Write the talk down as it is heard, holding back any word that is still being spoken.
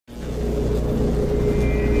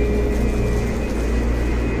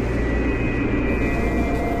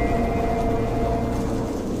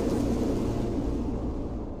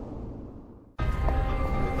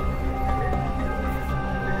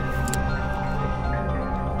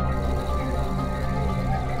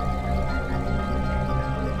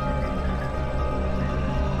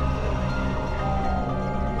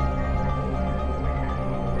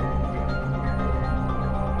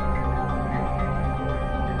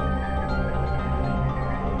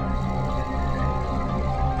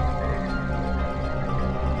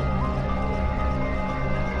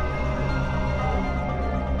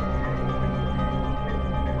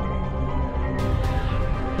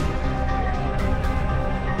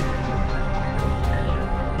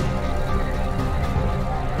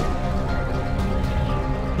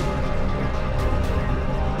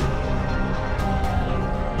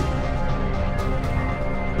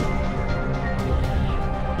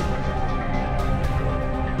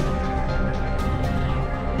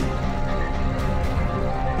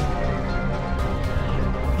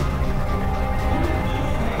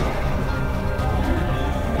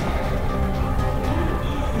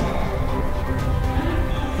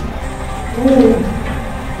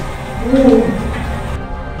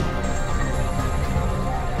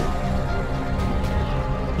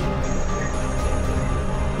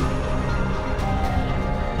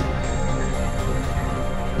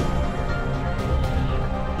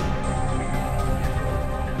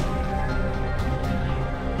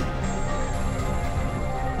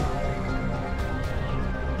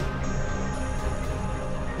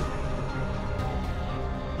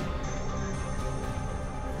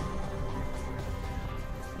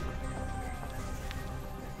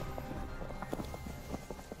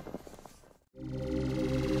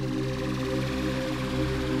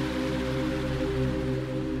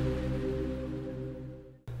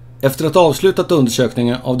Efter att ha avslutat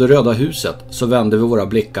undersökningen av det röda huset så vände vi våra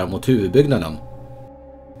blickar mot huvudbyggnaden.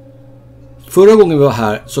 Förra gången vi var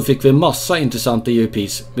här så fick vi en massa intressanta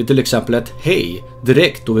EVPs med till exempel ett hej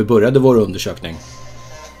direkt då vi började vår undersökning.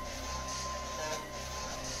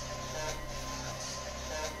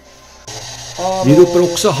 Vi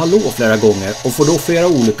ropar också hallå flera gånger och får då flera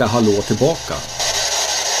olika hallå tillbaka.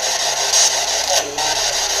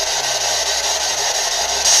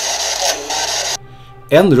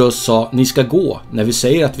 En röst sa ni ska gå när vi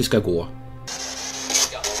säger att vi ska gå.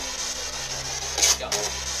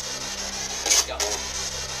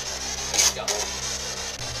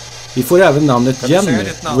 Vi får även namnet Jenny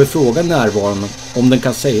och vi frågar närvarande om den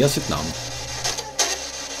kan säga sitt namn.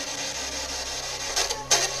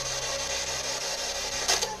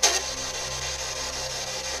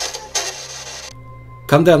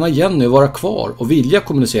 Kan denna Jenny vara kvar och vilja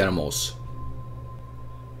kommunicera med oss?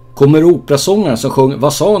 Kommer operasångaren som sjöng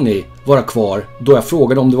Vad sa ni vara kvar då jag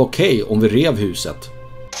frågade om det var okej om vi rev huset?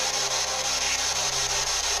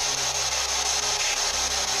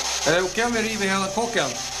 Är det okej om vi river hela kocken?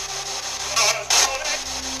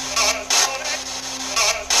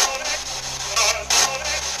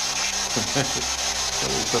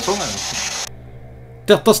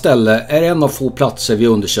 Detta ställe är en av få platser vi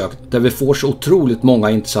undersökt där vi får så otroligt många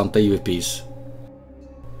intressanta EVPs.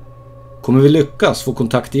 Kommer vi lyckas få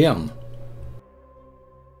kontakt igen?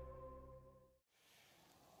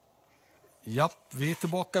 Ja, vi är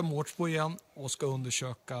tillbaka i Mårtsbo igen och ska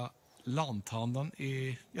undersöka lanthandeln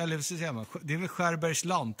i, det är väl Skärbergs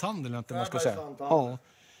Lanthandel inte man ska säga. Ja.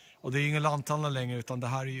 Och det är ingen lanthandel längre utan det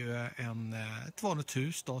här är ju ett vanligt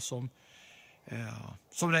hus då som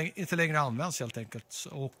inte längre används helt enkelt.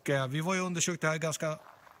 Och vi var ju undersökt det här ganska,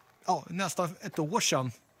 nästan ett år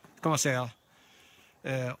sedan kan man säga.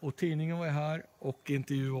 Och tidningen var här och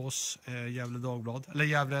intervjuade oss, Gävle Dagblad. Eller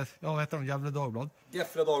Gävle, vad heter de? Gävle Dagblad.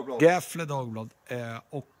 Gävle Dagblad.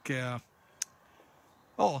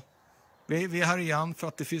 Vi är här igen för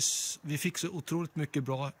att vi fick så otroligt mycket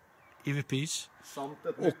bra EVPs. Samt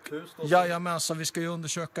ett nytt hus då. Jajamensan, vi ska ju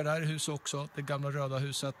undersöka det här huset också. Det gamla röda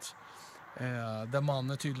huset. Där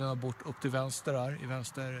Manne tydligen har bort upp till vänster där. I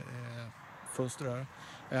vänster fönster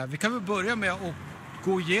där. Vi kan väl börja med att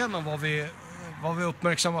gå igenom vad vi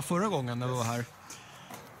uppmärksammade förra gången när vi var här.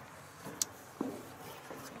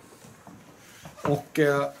 Och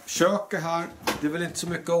köket här, det är väl inte så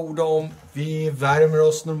mycket att orda om. Vi värmer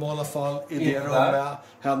oss i normala fall i det rummet.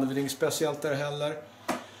 Händer väl inget speciellt där heller.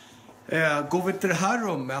 Går vi till det här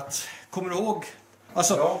rummet, kommer du ihåg?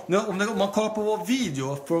 Alltså, om man kollar på vår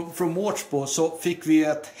video från Mårtsbo så fick vi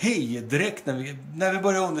ett hej direkt när vi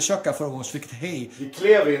började undersöka förra gången så fick vi ett hej. Vi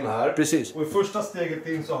klev in här. Precis. Och i första steget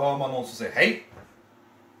in så hör man någon som säger hej.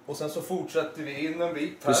 Och sen så fortsätter vi in en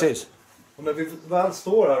bit här. Precis. Och när vi väl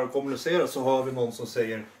står här och kommunicerar så hör vi någon som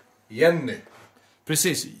säger Jenny.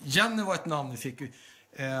 Precis. Jenny var ett namn vi fick.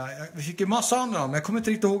 Vi fick en massa andra namn. Jag kommer inte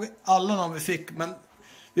riktigt ihåg alla namn vi fick. Men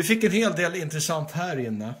vi fick en hel del intressant här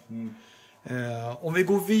inne. Om vi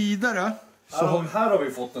går vidare. Här har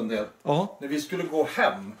vi fått en del. Ja. När vi skulle gå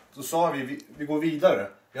hem så sa vi går vidare.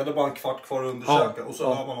 Vi hade bara en kvart kvar att undersöka. Och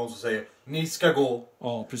så hör man någon som säger ni ska gå.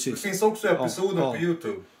 Ja, precis. Det finns också episoder på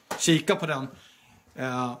YouTube. Kika på den.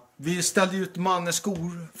 Vi ställde ut Mannes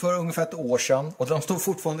skor för ungefär ett år sedan. Och de står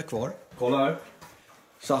fortfarande kvar. Kolla här.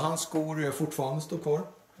 Så hans skor fortfarande står kvar.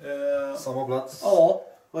 Samma plats. Ja,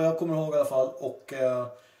 vad jag kommer ihåg i alla fall. Och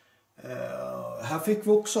här fick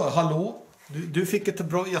vi också hallå. Du fick ett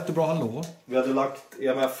jättebra hallå. Vi hade lagt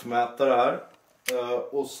EMF-mätare här.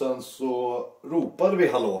 Och sen så ropade vi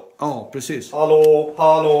hallå. Ja, precis. Hallå,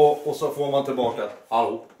 hallå. Och så får man tillbaka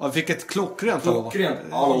hallå. Ja, vi fick ett klockrent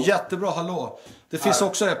hallå. Jättebra hallå. Det finns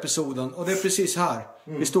också episoden. Och det är precis här.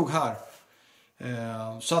 Vi stod här.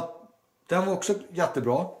 Så att den var också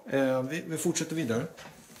jättebra. Vi fortsätter vidare.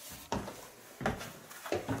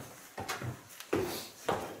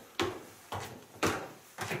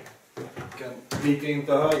 Lite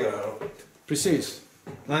inte högre här då. Precis.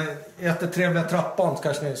 Nej, jättetrevliga trappan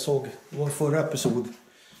kanske ni såg vår förra episod.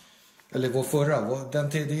 Eller vår förra,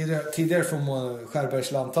 den tidigare från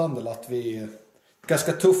Skärbergs Lanthandel, att vi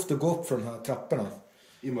ganska tufft att gå upp från de här trapporna.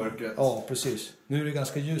 I mörkret. Ja, precis. Nu är det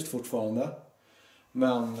ganska ljust fortfarande.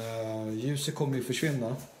 Men ljuset kommer ju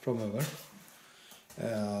försvinna framöver.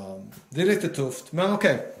 Det är lite tufft. Men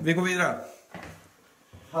okej, vi går vidare.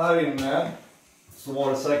 Här inne så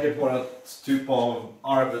var det säkert bara ett typ av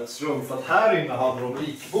arbetsrum. För att här inne hade de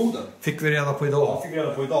likboden. Fick vi reda på idag. Ja, fick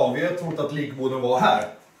reda på idag. Vi hade trott att likboden var här.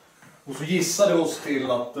 Och så gissade vi oss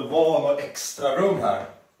till att det var något extra rum här.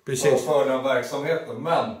 Precis. För den verksamheten.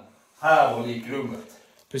 Men här var likrummet.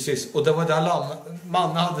 Precis, och det var där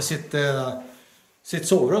Manne hade sitt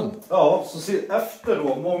sovrum. Ja, så efter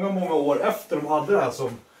då, många år efter de hade det här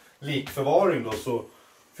som likförvaring då, så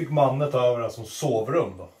fick Manne ta över det som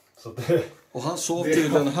sovrum då. Så det, och han sov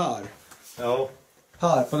tydligen här. Ja.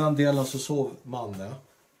 Här, på den delen så sov Manne.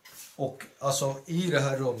 Och alltså i det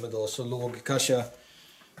här rummet då så låg kanske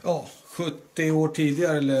 70 år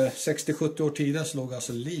tidigare eller 60-70 år tidigare så låg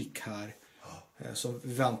alltså lik här. Så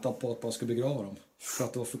vi väntar på att man ska begrava dem. För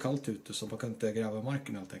att det var för kallt ute så man kunde inte gräva i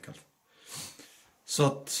marken helt enkelt. Så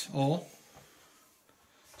att, ja.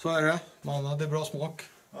 Så är det. Man hade bra smak.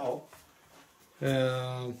 Ja.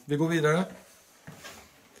 Vi går vidare.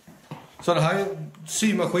 Så det här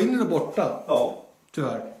symaskinen är borta. Ja.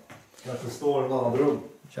 Tyvärr. Det står ett annat rum.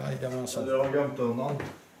 Jajamensan. Det har de gömt undan.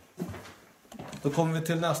 Då kommer vi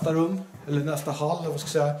till nästa rum. Eller nästa hall. Vad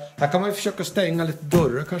ska jag säga. Här kan man ju försöka stänga lite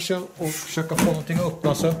dörrar kanske. Och försöka få någonting att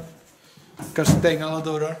öppna sig. Kanske stänga alla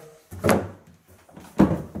dörrar.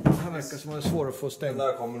 Det här verkar som att det är svårt att få stänga. Den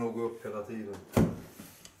där kommer nog gå upp hela tiden.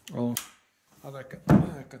 Ja. Det verkar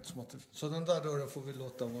inte som att så den där dörren får vi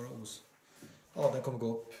låta vara hos. Ja, den kommer gå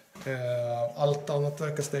upp. Allt annat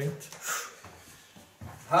verkar stängt.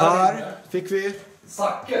 Här fick vi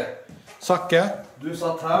Zacke. Du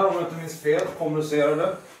satt här om jag inte minns fel,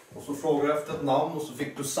 kommunicerade. Och så frågade jag efter ett namn och så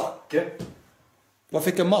fick du Zacke. Vad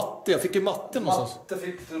fick jag matte? Jag fick ju matte någonstans. Matte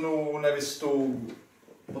fick du nog när vi stod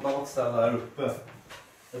på ett annat ställe här uppe.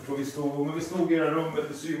 Jag tror vi stod i det här rummet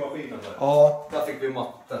med symaskinen där. Ja. Där fick vi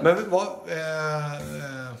matte. Men vad...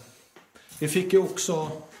 vi fick ju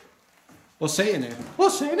också... Vad säger ni?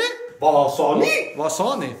 Vad säger ni? Vad sa ni? Vad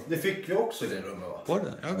sa ni? Det fick vi också i det rummet, va? Var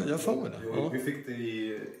det? Jag får med det. Jo, Ja. vi fick det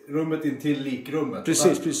i rummet intill likrummet.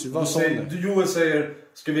 Precis. Vad sa ni? Joel säger,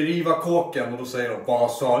 ska vi riva kåken? Och då säger de,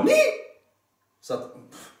 vad sa ni? Så att...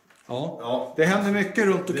 Ja. Det händer mycket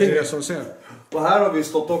runt omkring det som ser. Och här har vi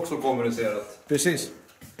stått också och kommunicerat. Precis.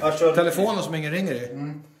 Här Telefonen som ingen ringer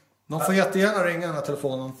i. De får jättegärna ringa den här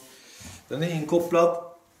telefonen. Den är inkopplad.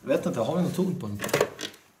 Jag vet inte, har vi någon ton på den?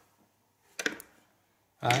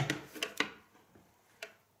 Nej.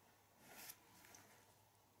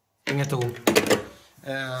 Inget ton.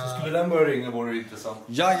 Skulle den börja ringa vore det intressant.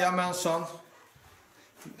 Jajamensan.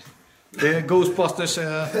 Det är Ghostbusters.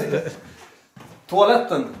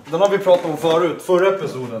 Toaletten, den har vi pratat om förut, förra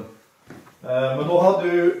episoden. Men då hade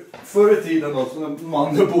ju förr i tiden då, när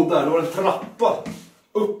Manne bodde där, då var det en trappa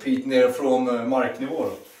upp hit ner från marknivå.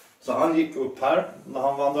 Så han gick upp här när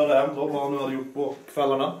han vandrade hem då, vad han nu hade gjort på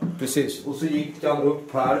kvällarna. Precis. Och så gick han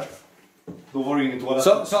upp här. Då var det ingen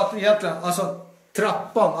toalett. Så att egentligen, alltså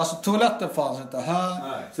trappan, alltså toaletten fanns inte här.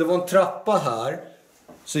 Nej. Så det var en trappa här.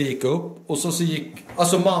 Så gick upp och så gick,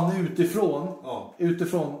 alltså Manne utifrån. Ja.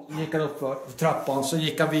 Utifrån gick han upp för trappan, så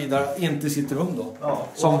gick han vidare in till sitt rum då. Ja.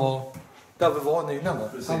 Som var, där vi var nyligen då.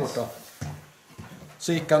 Precis. Här borta.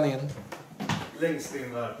 Så gick han in. Längst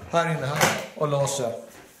in där. Här inne här och la sig.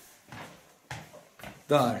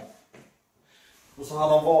 Där. Och så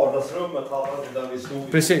hade han vardagsrummet, där vi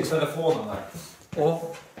stod. Precis. I telefonen här.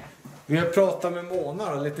 Och vi har pratat med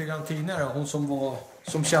Mona lite grann tidigare. Hon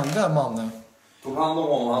som kände Manne. Tog hand om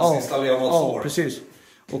honom, hans sista levnadsår. Ja, precis.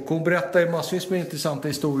 Och hon berättade massvis med intressanta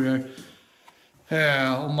historier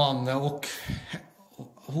om Manne. Och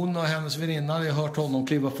hon och hennes väninna hade hört honom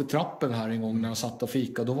kliva för trappen här en gång när han satt och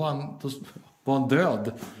fika. Då var han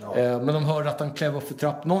död. Ja. Men de hörde att han klev upp för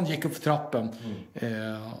trappen. Någon gick upp för trappen.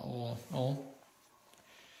 Ja.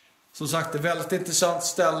 Som sagt, det är ett väldigt intressant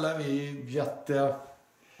ställe. Vi är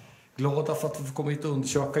jätteglada för att vi får komma hit och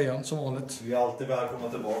undersöka igen som vanligt. Vi är alltid välkomna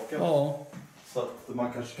tillbaka. Ja. Så att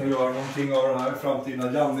man kanske kan göra någonting av det här i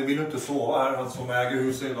framtiden. Janne vill inte sova här, han som äger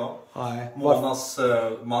huset idag. Nej. Monas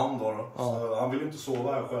man då. Ja. Så han vill inte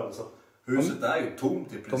sova här själv. Så huset är ju tomt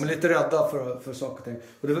i princip. De är lite rädda för saker och ting.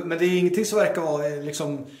 Men det är ingenting som verkar vara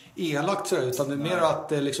liksom elakt sådär, utan det är mer att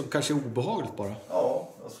det liksom kanske är obehagligt bara. Ja,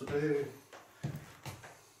 alltså det är...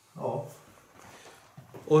 Ja.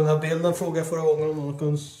 Och den här bilden frågade jag förra gången om någon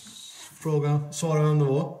kunde svara vem det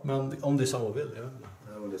var. Men om det är samma bild, jag vet inte.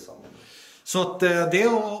 Det det är samma. Så att det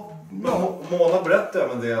var... Ja. Mona berättade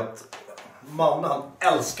även det att Manne, han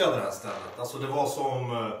älskade det här stället. Alltså det var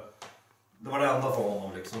som... Det var det enda för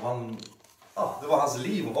honom liksom. Det var hans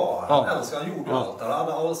liv att vara här. Han älskade, han gjorde allt där. Han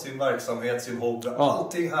hade all sin verksamhet, sin hobby.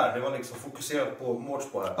 Allting här, det var liksom fokuserat på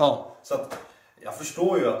Mårdsbo här. Så att jag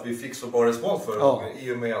förstår ju att vi fick så bra respons förra gången.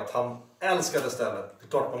 I och med att han älskade stället. Det är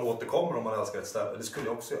klart man återkommer om man älskar ett ställe. Det skulle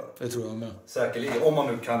jag också göra. Det tror jag med. Säkerligen, om man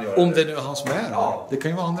nu kan göra det. Om det nu är han som är här. Det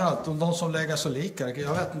kan ju vara andra. De som lägger så lika.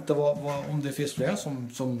 Jag vet inte om det finns fler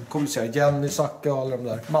som kommunicerar. Jenny, Zacke och alla de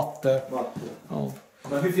där. Matte. Ja.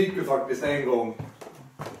 Men vi fick ju faktiskt en gång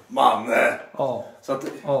Manne. Så att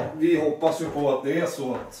vi hoppas ju på att det är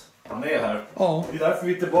så att han är här. Det är därför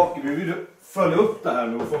vi är tillbaka. Vi vill följa upp det här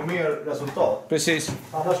nu och få mer resultat. Precis.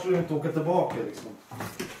 Annars skulle vi inte åka tillbaka liksom.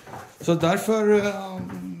 Så därför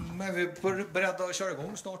är vi beredda att köra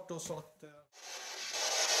igång snart. Då, så att,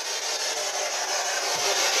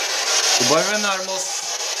 då börjar vi närma oss.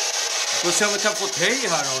 Får se om vi kan få ett hej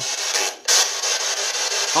här då.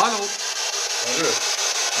 Hallå? Hör du?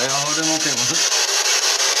 Ja, jag hörde någonting.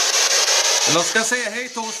 Men då ska jag säga hej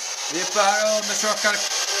till oss. Vi är på här och undersöker.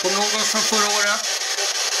 Kommer ni ihåg oss från förra året?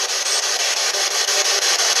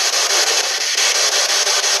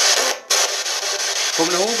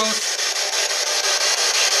 Kommer ni ihåg oss?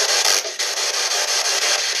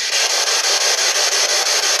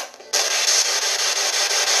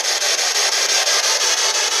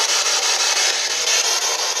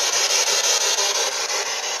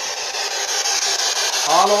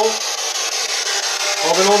 Hallå?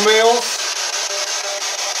 Har vi någon med oss?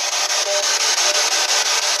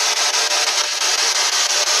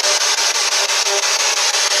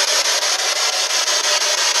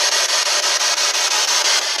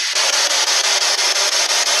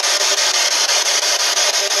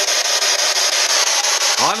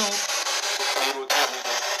 Hallå?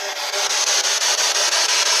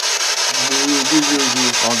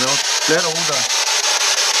 Ja, det var flera ord där.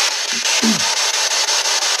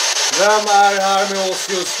 Vem är här med oss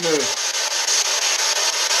just nu?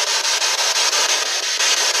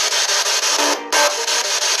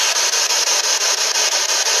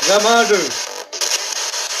 Vem är du?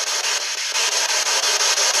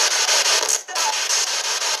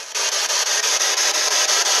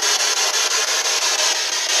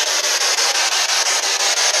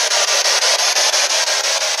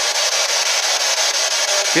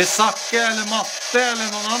 Det är Zacke eller Matte eller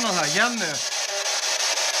någon annan här. Jenny.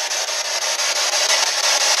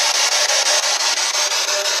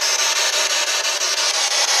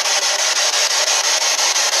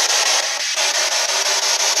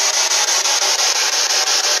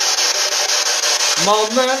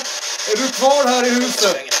 Manne, är du kvar här i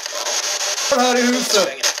huset? Kvar här i huset?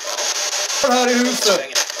 Kvar här i huset?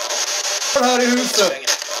 Kvar här i huset?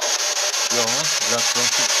 Ja, rätt bra.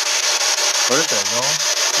 Var det inte? Ja.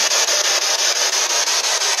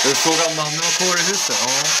 Du frågade om Manne var kvar i huset?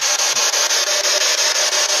 Ja.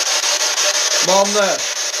 Manne,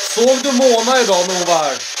 såg du Mona idag när hon var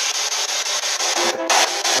här?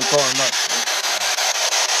 Jag tar den där.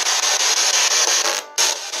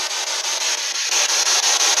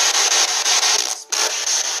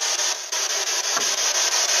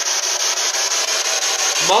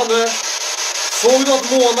 Manne, såg du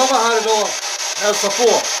att Mona var här idag? Hälsa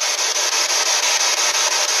på.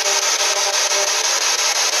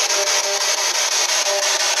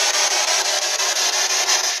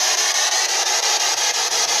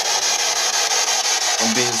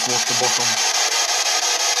 En bilsmåste bortom.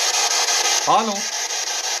 Hallå?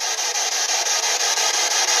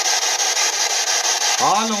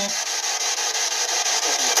 Hallå?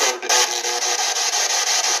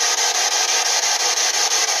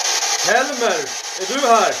 Helmer, är du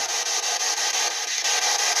här?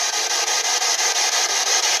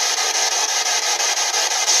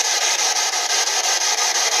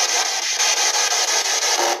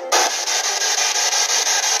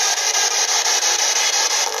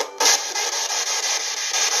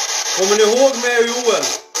 Kommer ni ihåg mig och Joel?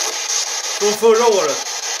 Från förra året?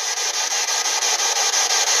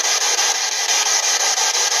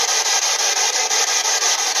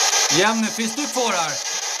 Jenny, finns du kvar här?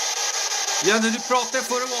 Jenny, du pratade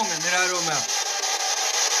förra gången i det här rummet.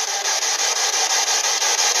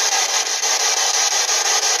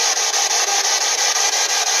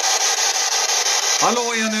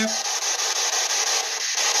 Hallå Jenny?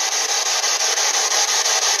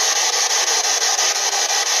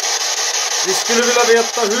 Vi skulle vilja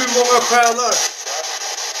veta hur många själar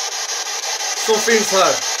som finns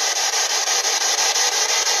här.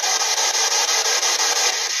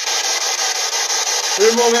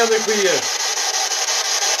 Hur många energier?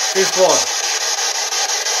 finns kvar.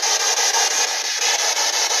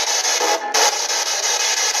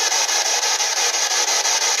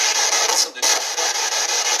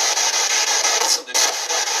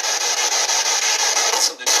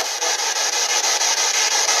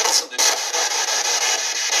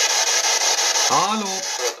 Hallå?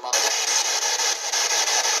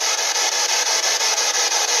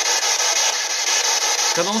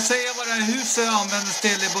 Kan någon säga vad det här huset användes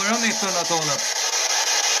till i början av 1900-talet?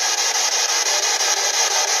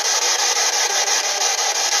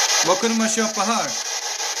 Vad kunde man köpa här?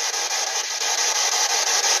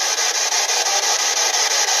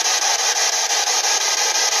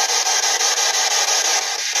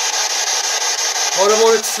 Har det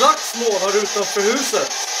varit slagsmål här utanför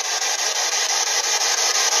huset?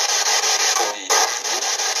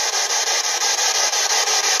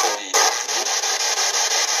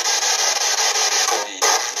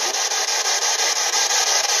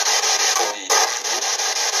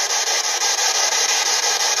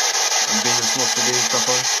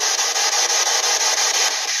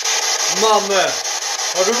 Manne,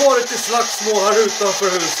 har du varit i slagsmål här utanför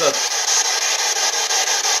huset?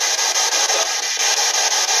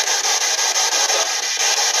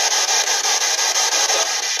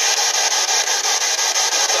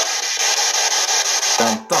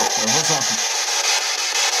 Vänta, vad sa han?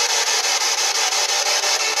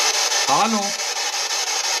 Hallå?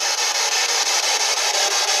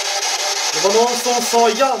 Det var någon som sa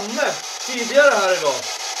Janne tidigare här idag.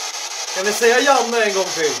 Kan ni säga Janne en gång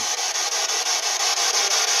till?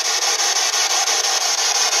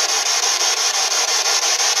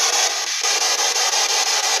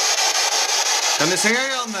 Kan ni säga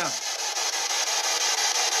Janne?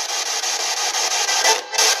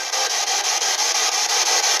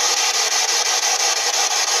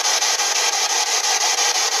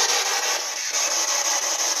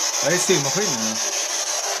 Det är styrmaskinen.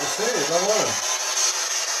 Jag ser det, där var det.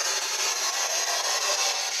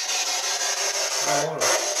 Där var det.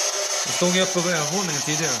 Det stod ju uppe på övervåningen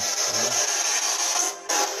tidigare. Ja.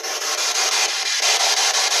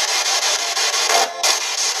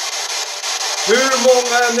 Hur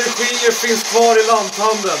många energier finns kvar i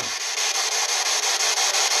lanthandeln?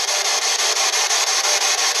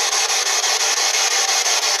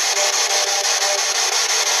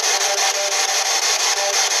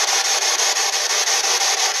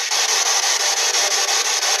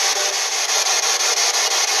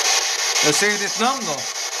 Jag säger ditt namn då.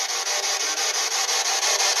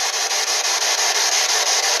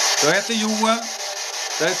 Jag heter Joel.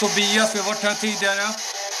 Det är Tobias, vi har varit här tidigare.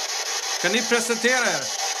 Kan ni presentera er?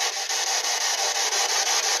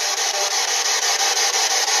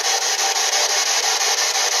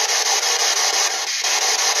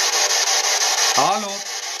 Hallå?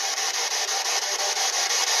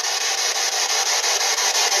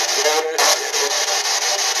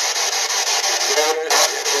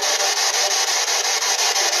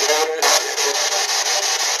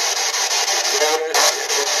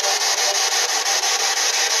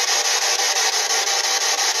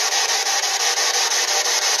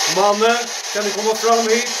 Manne, kan du komma fram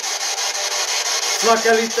hit?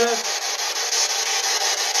 Snacka lite.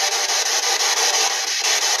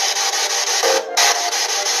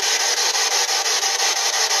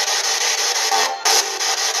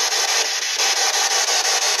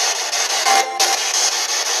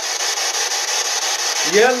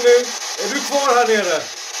 Jenny, är du kvar här nere?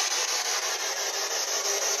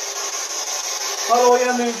 Hallå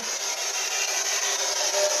Jenny.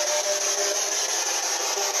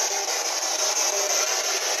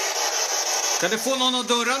 Kan du få någon av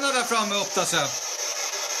dörrarna där framme att öppna sig?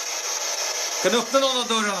 Kan du öppna någon av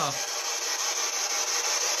dörrarna?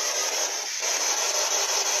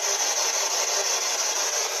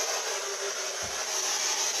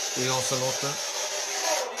 Det är jag som låter.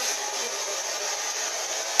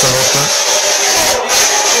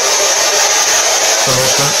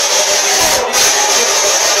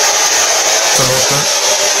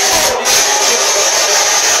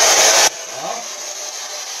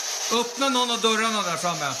 Öppna någon av dörrarna där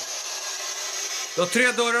framme. Du har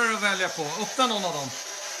 3 dörrar att välja på. Öppna någon av dem.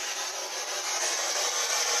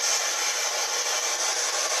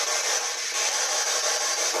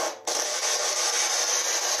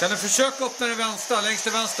 Kan du försöka öppna det vänstra, längst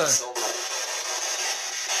till vänster?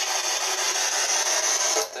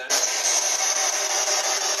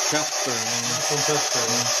 Petter.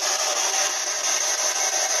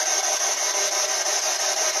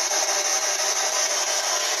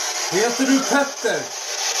 Heter du Petter?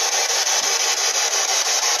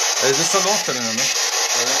 Är det så låter den eller?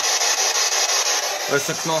 Vad är det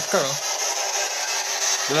som knakar då?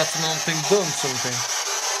 Det lät som någonting dumt som någonting.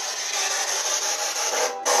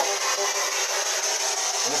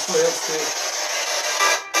 Det står helt still.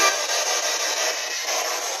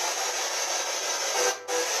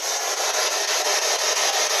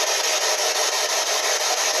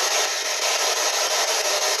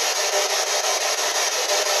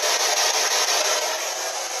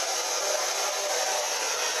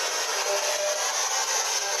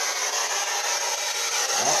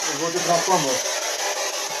 Vi går till trappan då.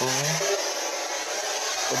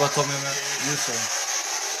 Och bara ta med ljuset.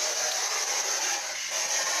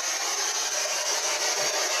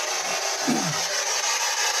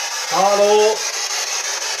 Hallå!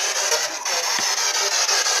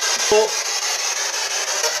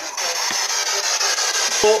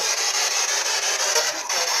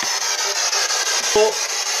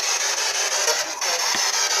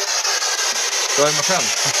 Då är man själv.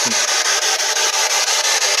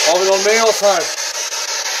 Har vi någon med oss här?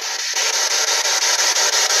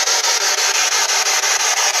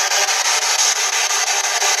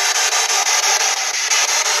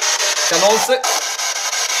 Kan någon se...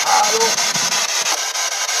 Hallå?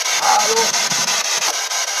 Hallå?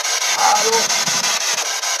 Hallå?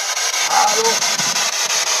 Hallå?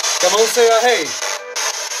 Kan någon säga hej?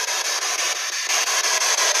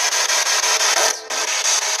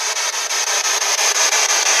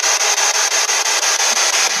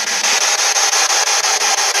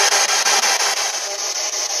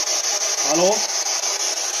 Hallå?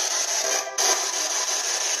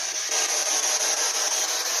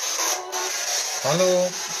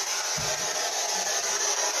 Hallå?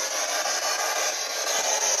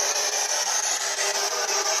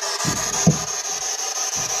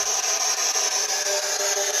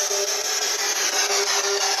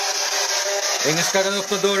 Ingen ska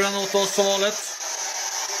öppna dörren åt oss som vanligt.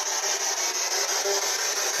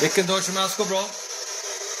 Vilken dörr som helst går bra.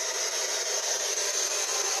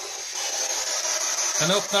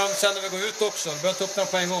 Kan öppna dem sen när vi går ut också. Vi behöver inte öppna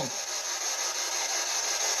dem på en gång.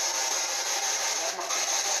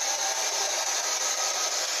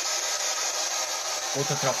 Gå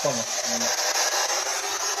till trappan då.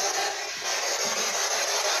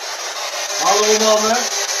 Hallå Manne?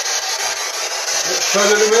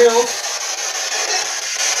 Följer du med oss?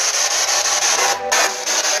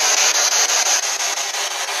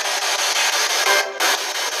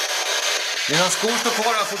 Dina skor står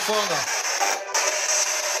kvar här fortfarande.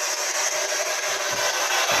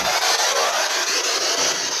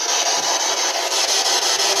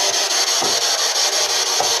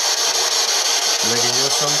 Lägger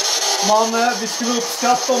ljusen. Manne, vi skulle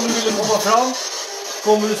uppskatta om du ville komma fram.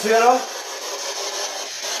 Kommunicera.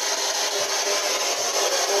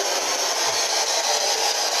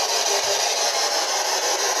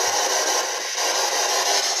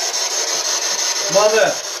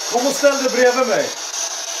 Manne, kom och ställ dig bredvid mig.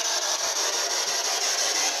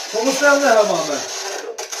 Kom och ställ dig här, Manne.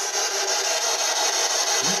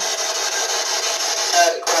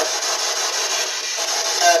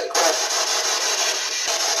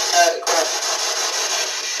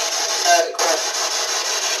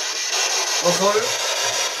 Vad sa du?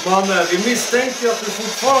 Manne, vi misstänker att du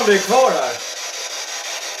fortfarande är kvar här.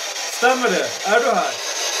 Stämmer det? Är du här?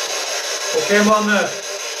 Okej, Manne.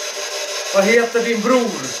 Vad heter din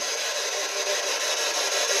bror?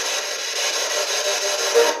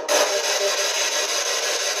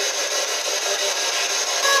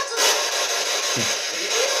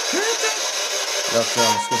 Jag tror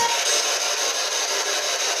jag ska.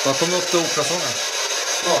 Vad kommer upp till operasångaren?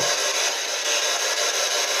 Ja.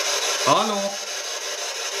 Hallå?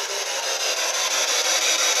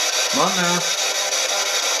 Manne?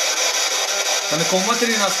 Kan du komma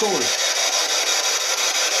till dina skor?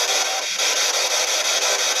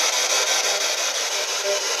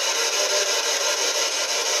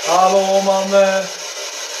 Hallå, Manne.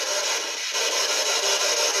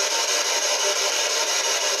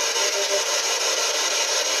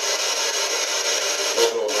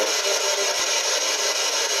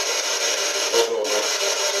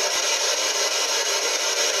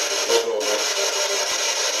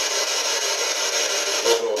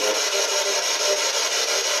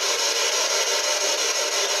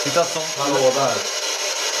 Titta som... Hallå där.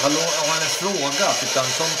 Hallå, jag har en fråga. Titta,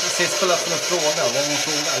 som precis spelar som en fråga. Vad var en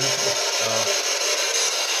fråga? Ja.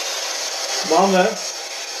 Manne,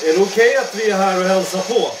 är det okej att vi är här och hälsar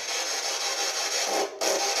på?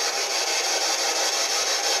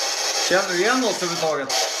 Känner du igen oss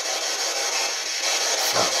överhuvudtaget?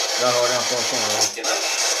 Ja, där hörde jag inte vad.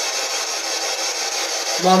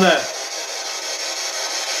 Manne,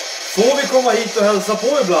 får vi komma hit och hälsa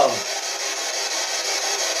på ibland?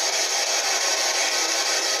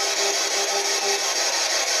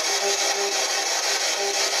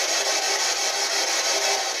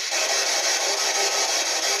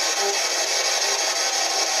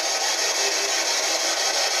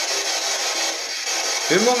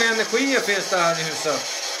 Hur många energier finns det här i huset?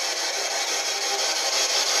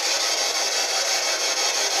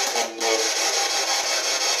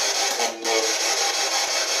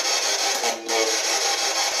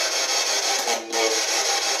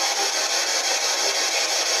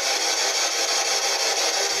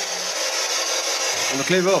 Kan du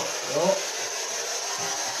kliva upp? Ja.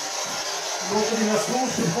 Låter dina skor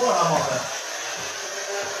stå kvar här, Manne.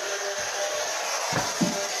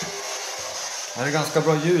 Här är ganska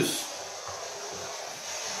bra ljus.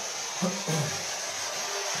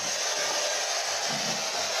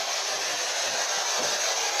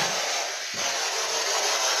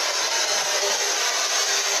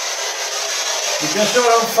 Vi kan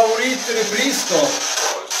köra en favorit i repris då.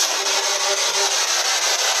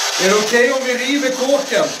 Är det okej om vi river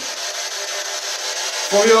kåken?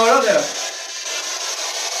 Får vi göra det?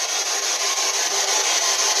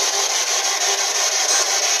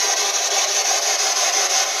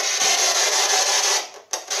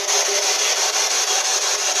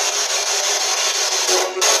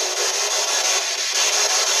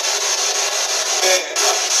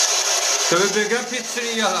 Ska vi bygga en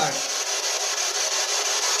pizzeria här?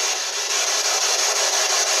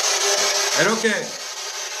 Är det okej?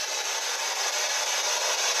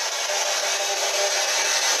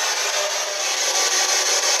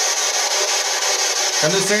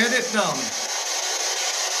 Kan du säga ditt namn?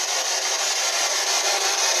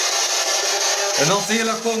 Är det någon som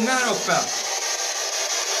gillar att sjunga här uppe?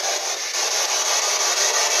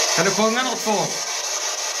 Kan du sjunga något för oss?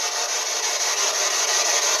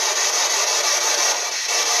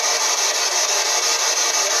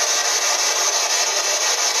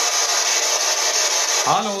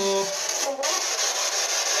 Hallå?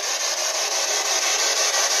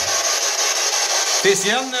 Finns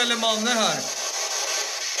Jenny eller Manne här?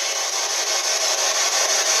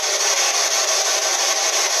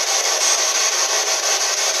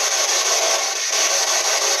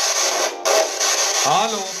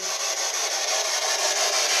 Hallå?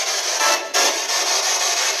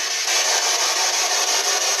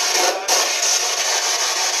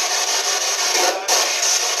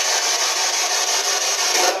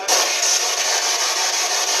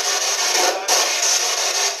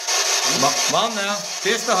 Manne,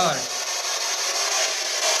 finns det här?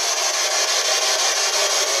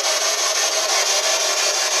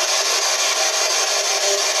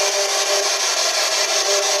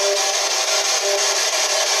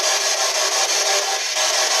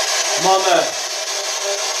 Manne,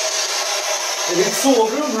 är det ett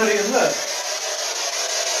sovrum här inne?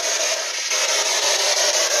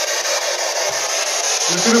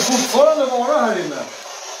 Men ska du fortfarande vara här inne?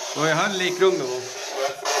 Vad är här likrummet då?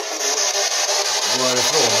 Vad är det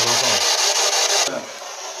från?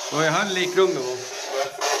 Vad är här likrummet då?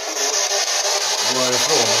 Vad är det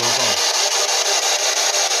från?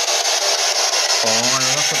 Ja,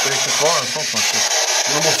 jag vet inte riktigt vad en sån faktiskt.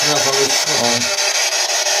 Jag måste nästan lyssna. Ja.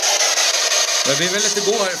 Men vi vill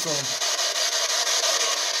inte gå härifrån.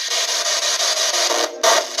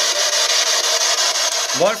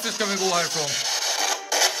 Varför ska vi gå härifrån?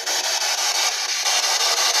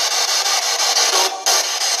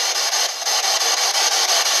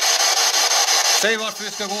 Säg varför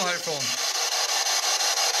vi ska gå härifrån.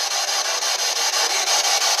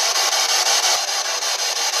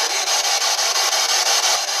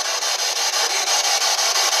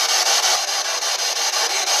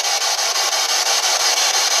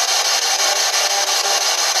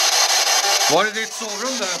 Var är ditt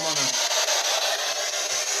sovrum där, Manne?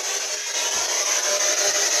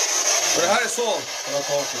 Och det här är sov? Det var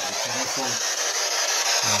taket.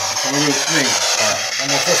 Som en ryckning. Man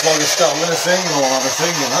måste ha slagit skallen i sängen och han hade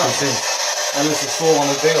sängen här. Precis. Eller så sov han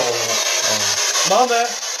åt det hållet. Manne,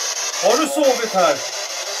 har du sovit här?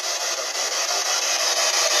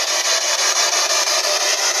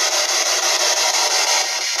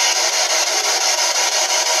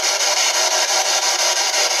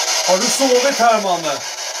 Har du sovit här, Manne?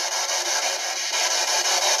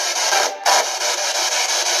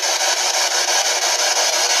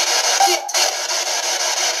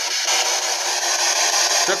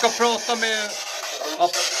 Försöka prata med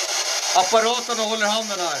apparaten och håller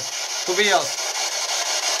handen här. Tobias.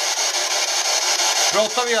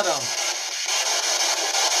 Prata via den.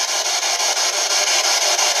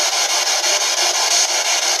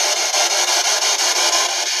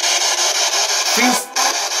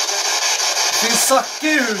 Finns Zacke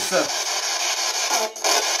i huset?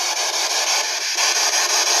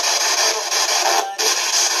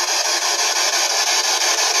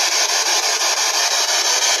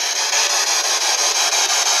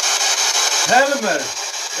 Helmer,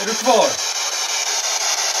 är du kvar?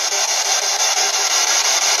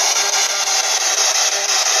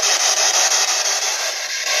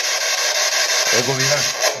 Jag går vidare.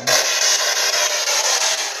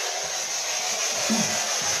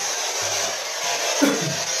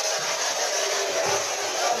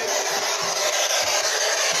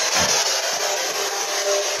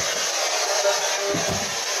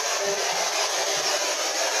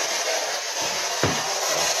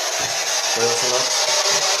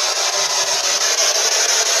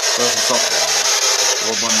 Det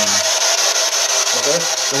var bara min...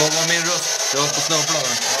 Det var bara min röst. Jag var på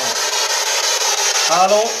snubblarna.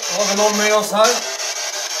 Hallå, har vi någon med oss här?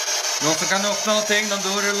 Någon som kan öppna någonting, någon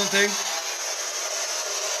dörr eller någonting?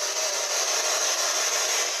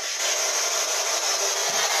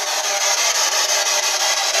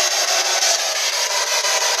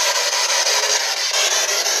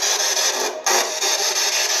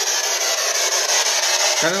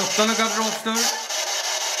 Kan du öppna någon garderobsdörr?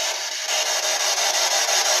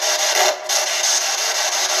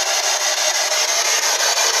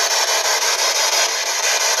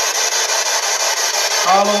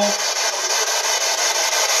 Hallå?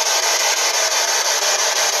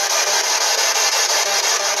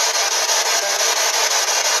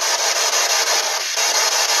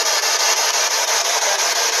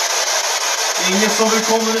 Ingen som vill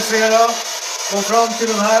kommunicera? Kom fram till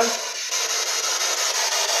den här.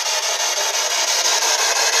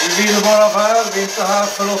 Vi vill bara väl, vi är inte här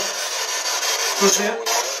för något projekt.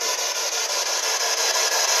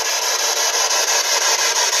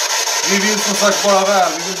 Vi vill som sagt bara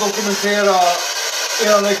väl, vi vill dokumentera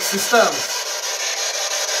er existens.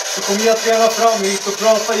 Så kom jättegärna fram hit och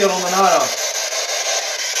prata genom den här.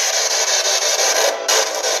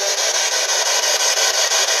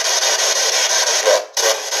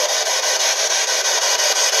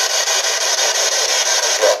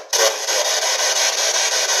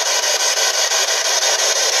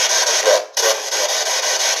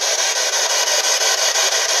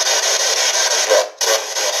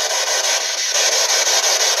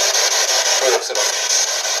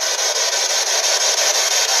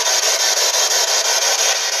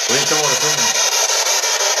 Och inte vara tvungen.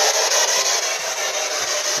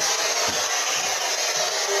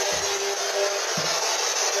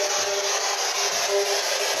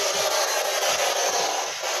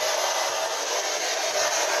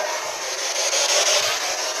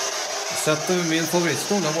 Sätter vi min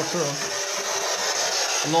favoritstol där borta då.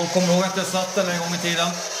 Om någon kommer ihåg att jag satt den en gång i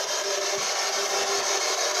tiden.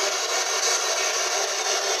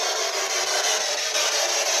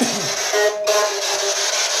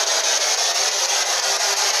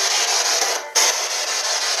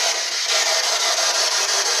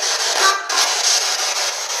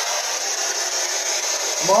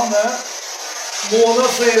 Manne, Mona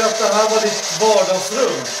säger att det här var ditt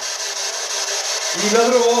vardagsrum. Gillar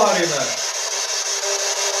du att vara här inne?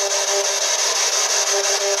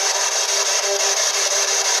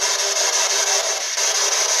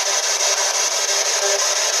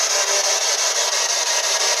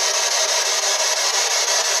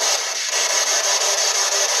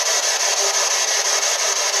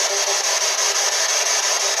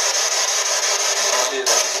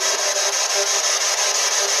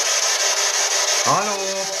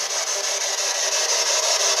 Hallå?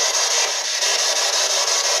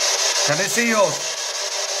 Kan ni se oss?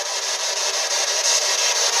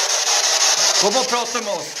 Kom och prata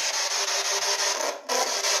med oss.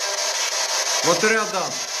 Var inte rädda.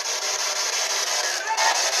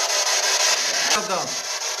 Rädda.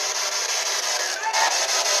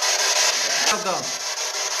 Rädda.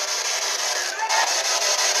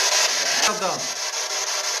 Rädda.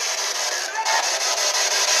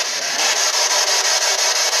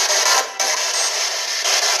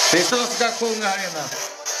 Finns det någon som ska sjunga här inne?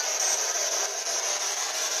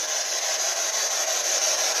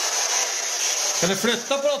 Kan du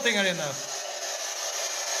flytta på någonting här inne?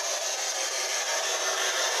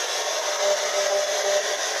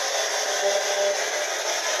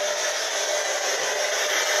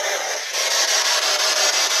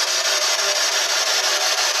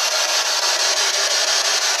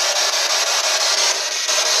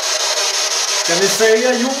 Kan ni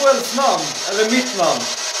säga Joels namn eller mitt namn?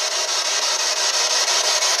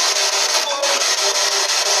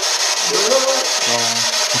 Ja.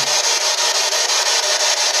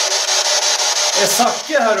 Är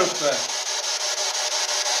Zacke här uppe?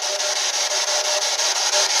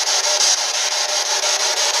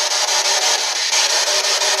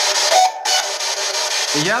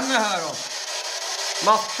 Är Jenny här då?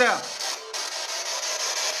 Matte?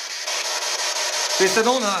 Finns det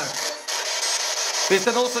någon här? Finns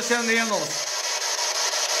det någon som känner igen oss?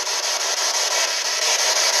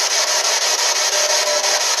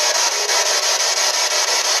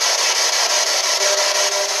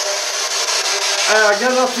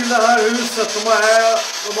 ägarna till det här huset,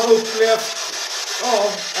 de har upplevt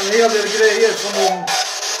en hel del grejer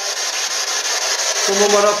som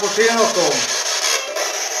de har rapporterat om.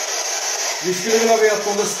 Vi skulle vilja veta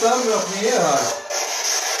om det stämmer att ni är här.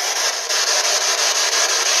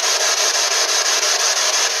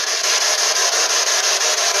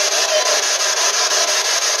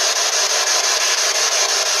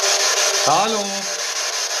 Hallå?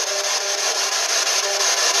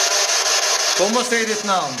 Kom och säg ditt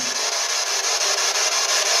namn.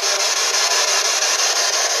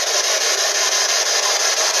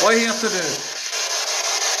 Vad heter du?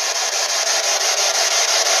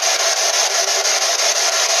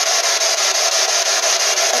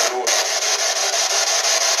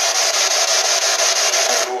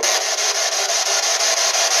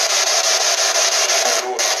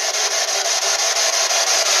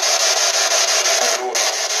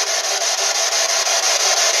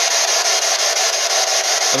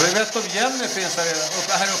 Jag vill veta om Jenny finns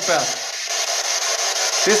här uppe.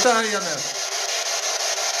 Finns det här Jenny?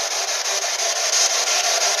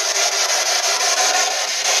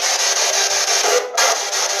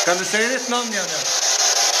 Kan du säga ditt namn Jenny?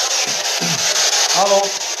 Hallå?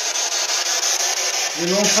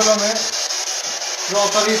 Vill någon följa med?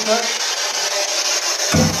 Prata lite?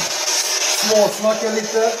 Småsnacka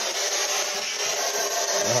lite?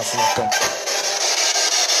 Den här snacken.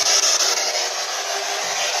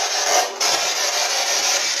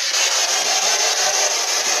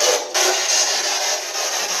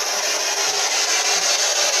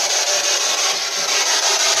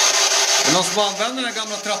 Är det någon som använder den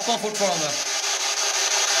gamla trappan fortfarande?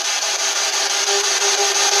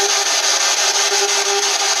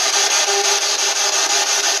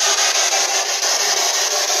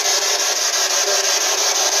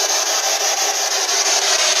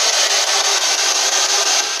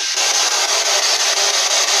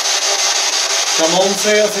 Kan någon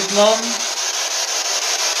säga sitt namn?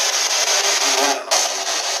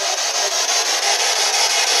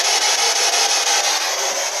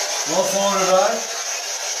 Vad sa du där?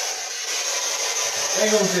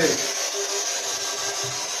 En gång till.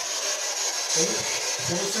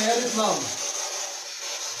 Kan du säga ditt namn?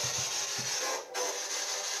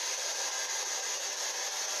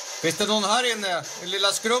 Finns det någon här inne? I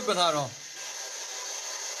lilla skrubben här då?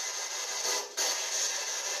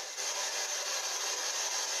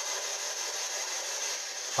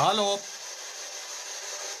 Hallå?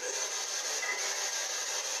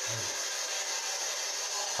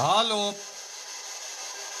 Hallå?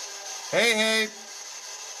 Hej, hej!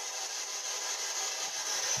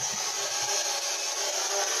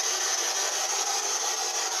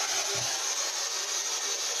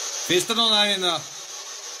 Finns det någon här inne?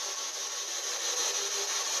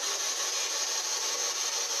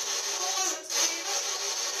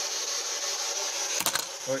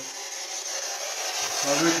 Oj.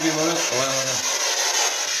 Har du ett kvinna? Ja.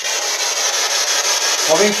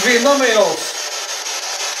 Har vi en kvinna med oss?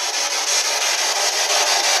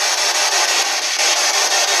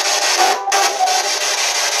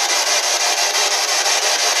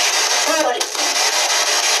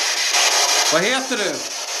 Vad heter du?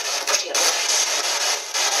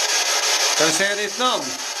 Kan du säga ditt namn?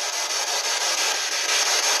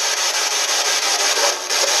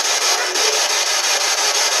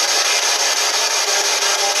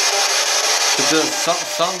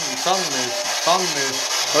 Sanny.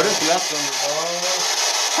 Hör du inte lätt?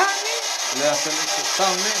 Sanny. Läser lite.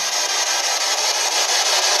 Sanny.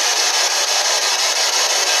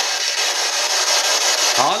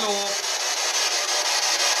 Hallå?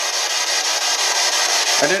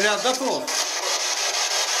 Är ni rädda för oss?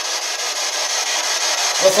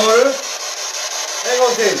 Vad sa du? En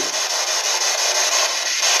gång till.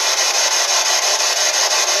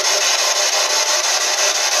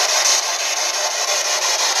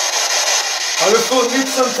 Har det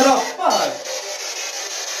funnits en trappa här?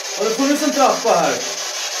 Har det funnits en trappa här?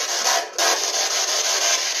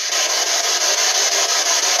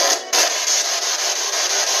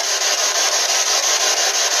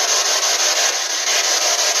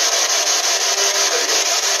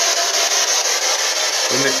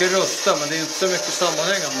 Det är mycket röster, men det är inte så mycket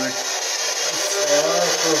sammanhängande.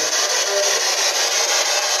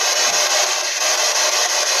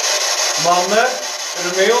 Manne, är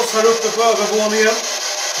du med oss här uppe på övervåningen?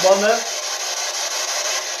 Manne?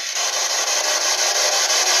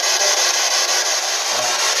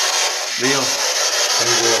 Det är jag.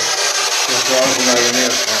 Jag klarar på vägen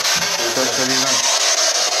ner.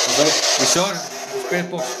 Vi kör.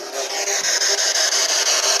 Speedbox.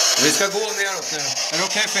 Vi ska gå neråt nu. Är det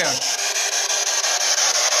okej för er?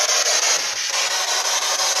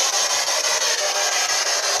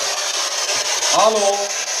 Hallå?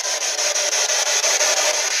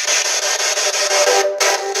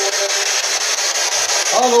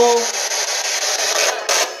 Hallå?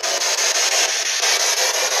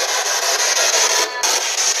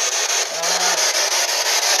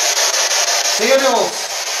 Ser ni oss?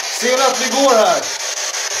 Ser ni att vi går här?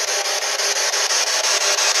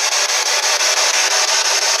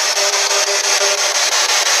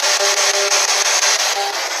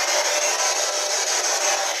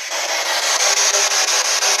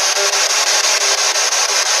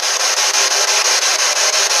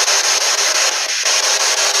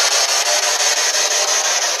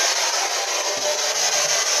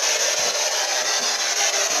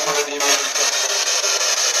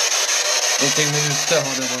 Någonting med ute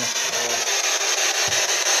har det bara.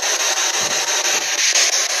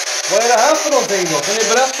 Vad är det här för någonting då? Kan ni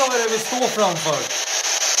berätta vad det är vi står framför?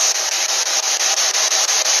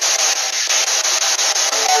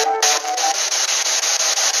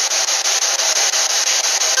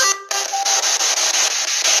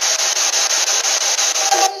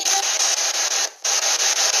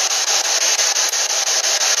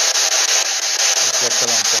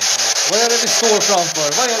 Vad är det vi står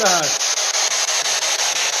framför? Vad är det här?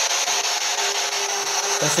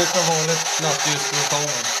 Jag sitter med vanligt nattljus på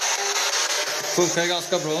lokalen. Funkar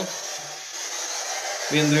ganska bra.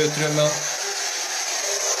 Mindre utrymme.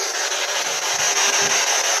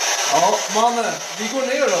 Ja, Manne, vi går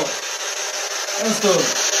ner då. En stund.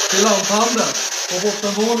 Till lanthandeln. På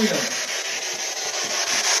bottenvåningen.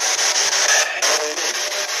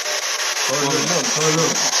 Ta det lugnt, ta det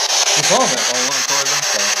lugnt. Du sa det? Ja, man tar det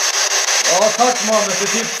lugnt där. Ja, tack Manne för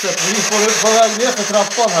tipset. Vi får på väg ner för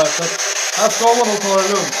trappan här. Så här ska man nog ta det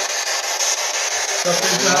lugnt. Så att det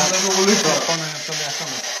inte händer en olycka. Trappan är inte leka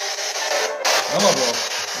med. Den var bra.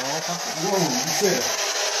 Ja, tack. Wow, vi ser.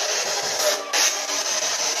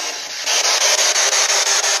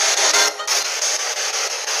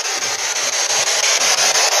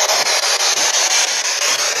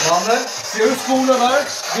 Manne, ser du skorna där?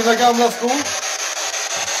 Dina gamla skor?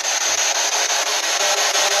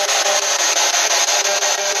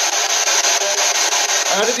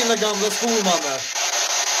 Är det dina gamla skor, Manne?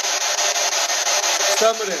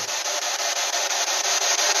 Stämmer det?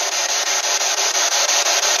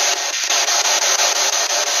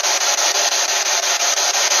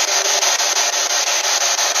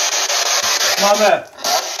 Manne!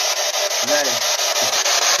 Nej.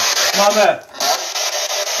 Manne!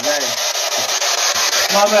 Nej.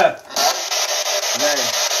 Manne! Nej.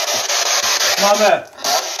 Manne!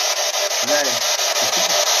 Nej.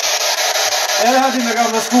 Är det här dina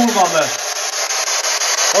gamla skor, Manne?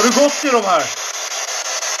 Har du gått i de här?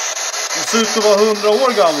 De ser ut att vara 100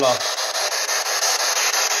 år gamla.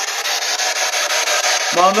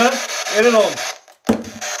 Manne, är det någon?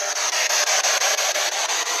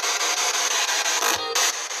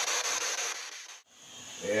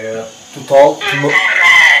 Totalt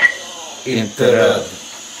inte rädd.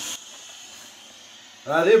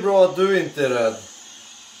 Nej, det är bra att du inte är rädd.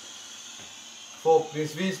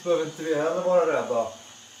 Förhoppningsvis behöver inte vi heller vara rädda.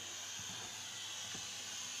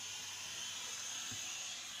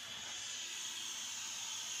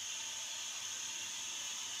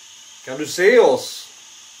 Kan du se oss?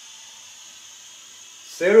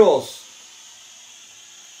 Ser du oss?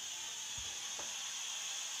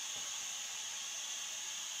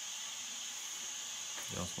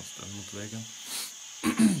 Jag som ställer mot väggen.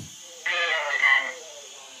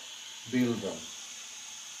 Bilden.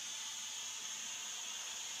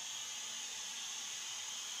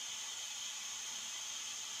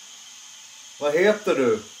 Vad heter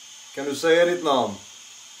du? Kan du säga ditt namn?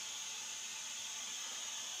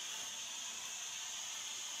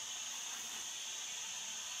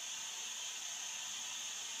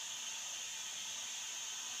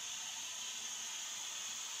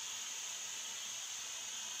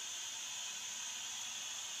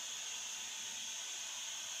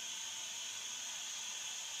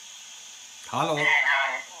 Hallå?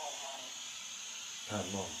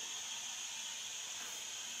 Pennan.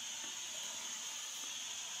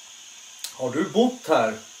 Har du bott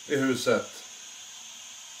här i huset?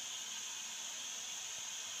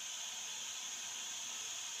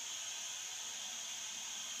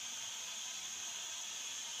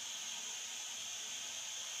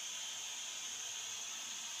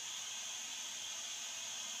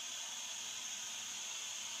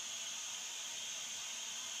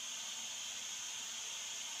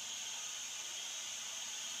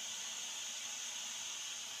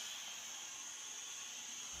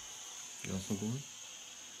 Jag som går.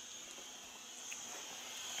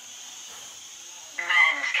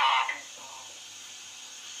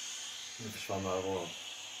 försvann närvaron.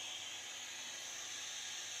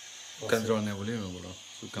 Kan dra ner volymen bara,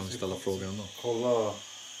 så kan vi ställa frågor ändå. Kolla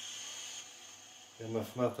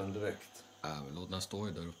EMF-mätaren direkt. Men den står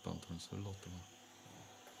ju där uppe antagligen, så det låter bara.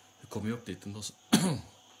 Vi kommer ju upp dit ändå. Så.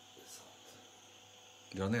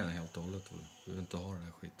 Dra ner den helt och hållet. Vi vill inte ha den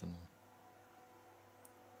här skiten.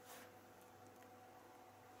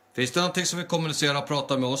 Finns det någonting som vill kommunicera och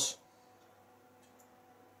prata med oss?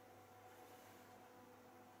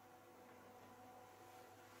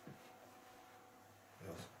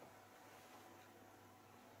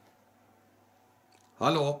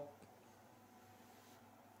 Hallå?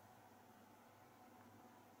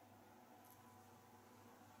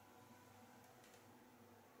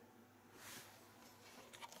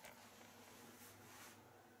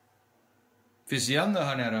 Finns Jenny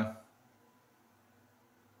här nere?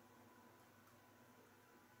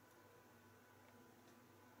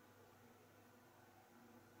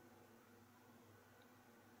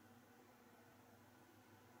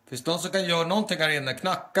 Finns det någon som kan göra någonting här inne?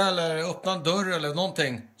 Knacka eller öppna en dörr eller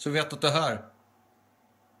någonting, så vi vet att det är här.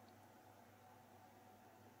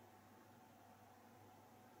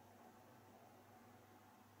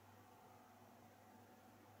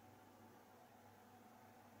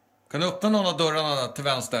 Kan du öppna någon av dörrarna till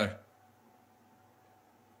vänster?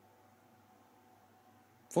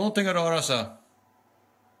 Få någonting att röra sig.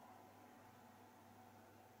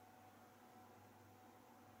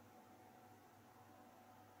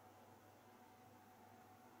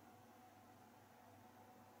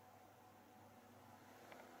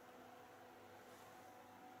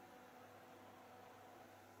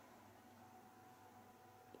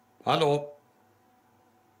 Hallå?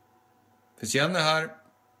 Finns Jenny här?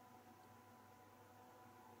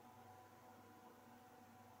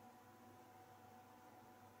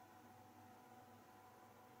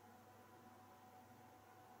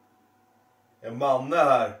 Är Manne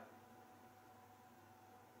här?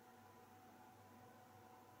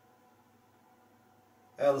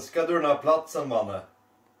 Älskar du den här platsen, Manne?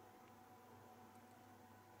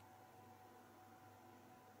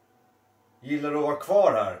 Gillar du att vara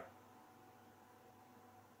kvar här?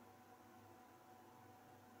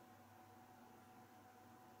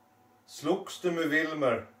 Slogs du med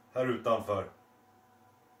Wilmer här utanför?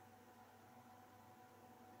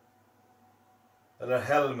 Eller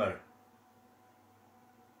Helmer?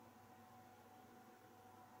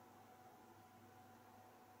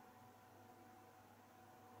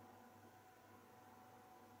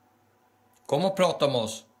 Kom och prata med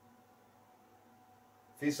oss.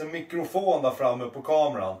 Finns en mikrofon där framme på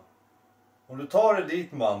kameran. Om du tar dig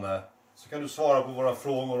dit, Manne, så kan du svara på våra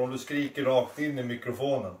frågor om du skriker rakt in i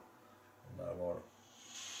mikrofonen. Där var det.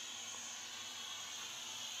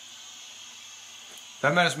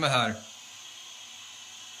 Vem är det som är här?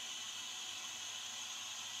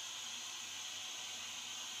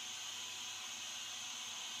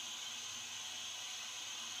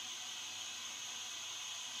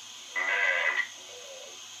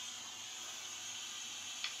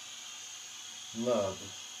 Nöd.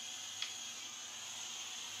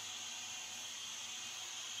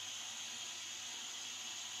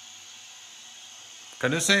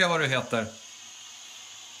 Kan du säga vad du heter?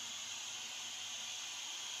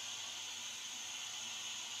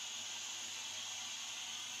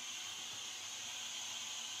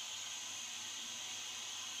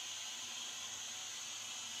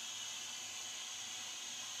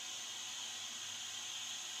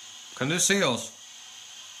 Kan du se oss?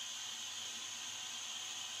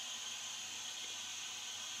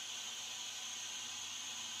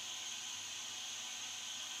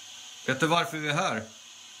 Vet du varför vi är här?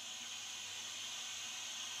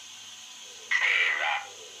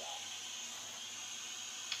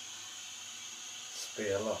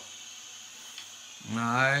 Spela.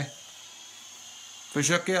 Nej.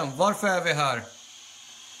 Försök igen. Varför är vi här?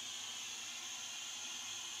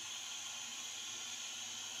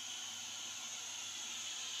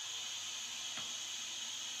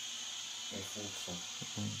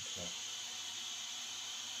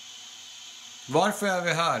 Varför är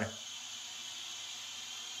vi här?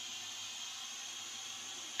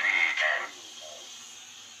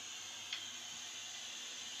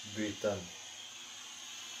 Byten.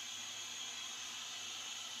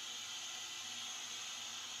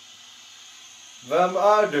 Vem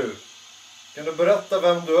är du? Kan du berätta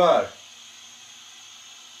vem du är?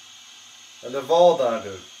 Eller vad är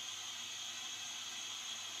du?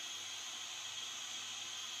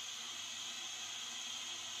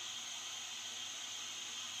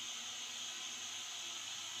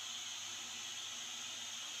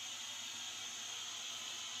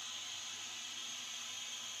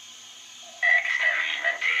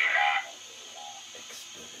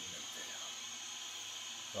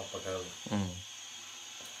 knappar heller.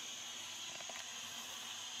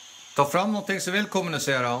 Ta fram någonting som vill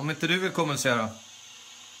kommunicera, om inte du vill kommunicera.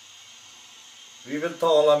 Vi vill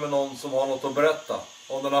tala med någon som har något att berätta.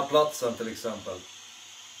 Om den här platsen till exempel.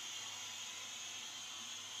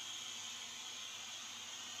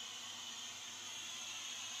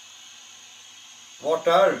 Vart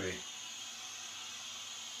är vi?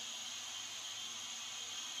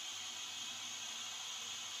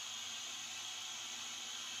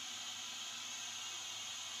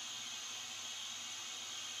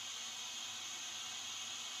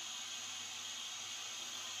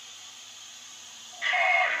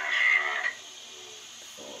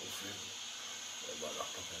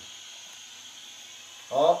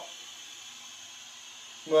 Ja.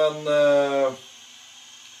 Men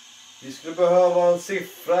vi skulle behöva en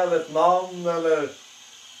siffra eller ett namn eller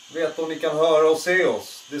veta om ni kan höra och se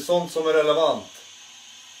oss. Det är sånt som är relevant.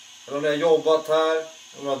 Eller om ni har jobbat här,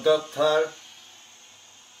 om ni har dött här.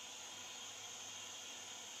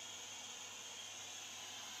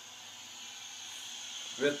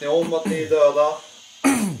 Vet ni om att ni är döda?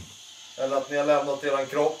 Eller att ni har lämnat eran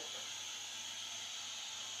kropp?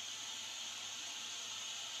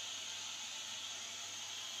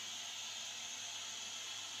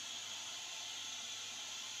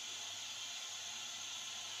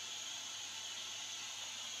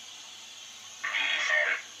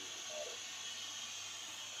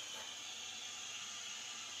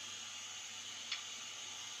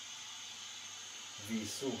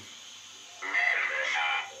 Visor.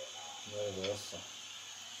 Nervösa.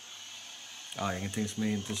 Ja, ingenting som är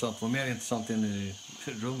intressant. Vad mer intressant än i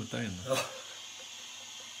rummet där inne? Ja.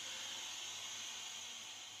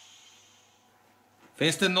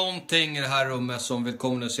 Finns det någonting i det här rummet som vill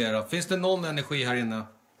kommunicera? Finns det någon energi här inne?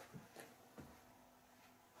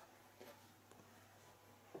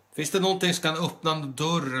 Finns det någonting som kan öppna en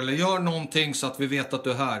dörr eller gör någonting så att vi vet att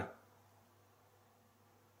du är här?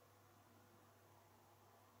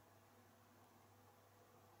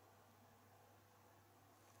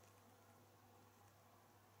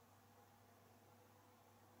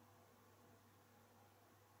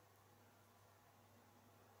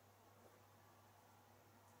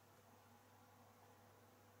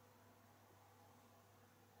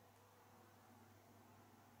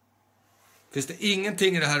 Finns det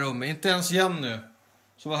ingenting i det här rummet? Inte ens Jenny,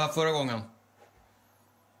 som var här förra gången.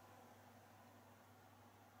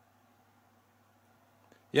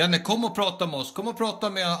 Jenny, kom och prata med oss. Kom och prata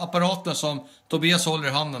med apparaten som Tobias håller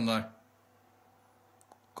i handen där.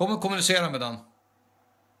 Kom och kommunicera med den.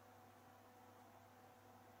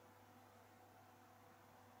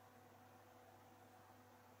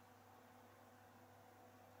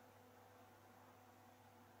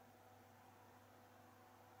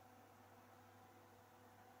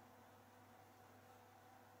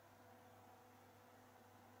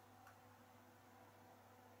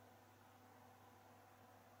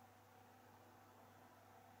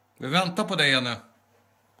 Vi väntar på dig, Jenny.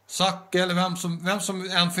 Zacke eller vem som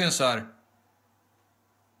än finns här.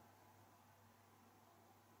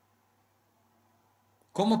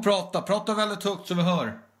 Kom och prata. Prata väldigt högt så vi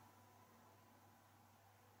hör.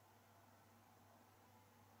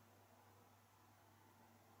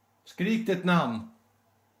 Skrik ditt namn.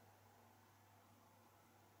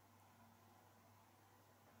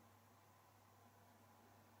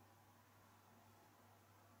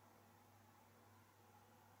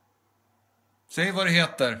 Säg vad det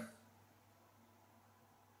heter.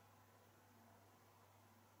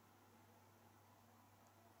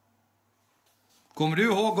 Kommer du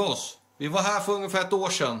ihåg oss? Vi var här för ungefär 1 år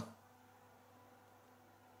sedan.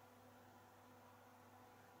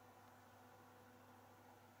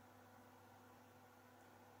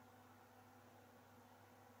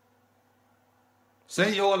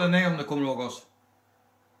 Säg ja eller nej om du kommer ihåg oss.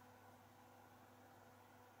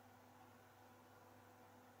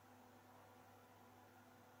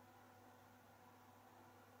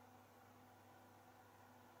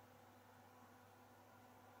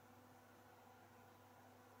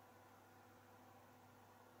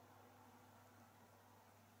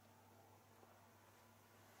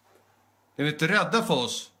 Är vi inte rädda för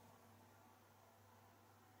oss?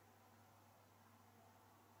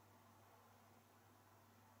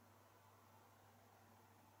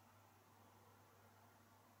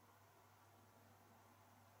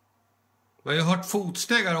 Vi har ju hört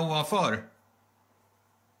fotsteg här ovanför.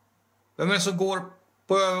 Vem är det som går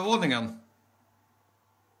på övervåningen?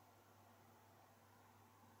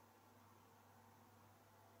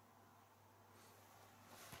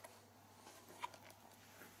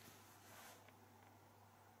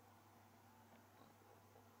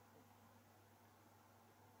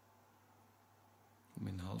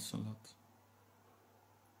 halsen lätt.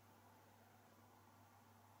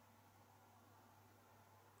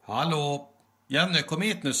 Hallå! Jenny, kom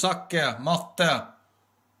hit nu. Zacke, matte.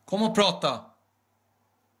 Kom och prata.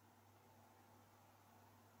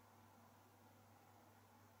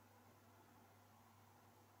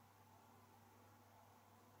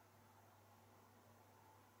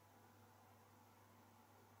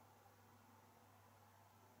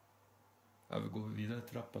 Ja, vi går vidare till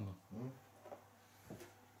trappen då. Mm.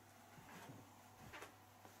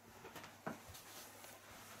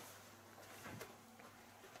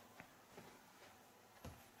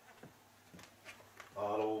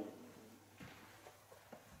 Hallå.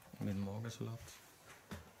 Min mage är så lätt.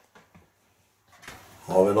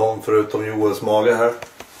 Har vi någon förutom Joels mage här?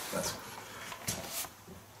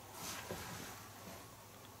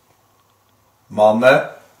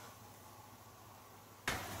 Manne?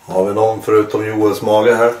 Har vi någon förutom Joels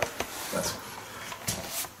mage här?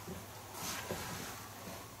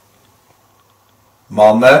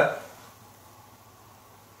 Manne?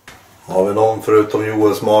 Har vi någon förutom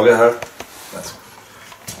Joels mage här?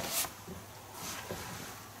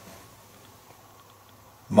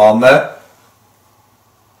 Manne?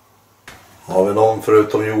 Har vi någon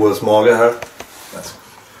förutom Joels mage här?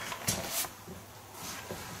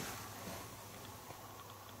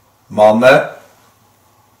 Manne?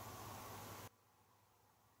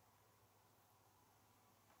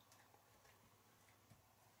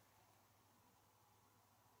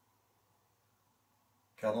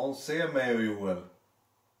 Kan någon se mig och Joel?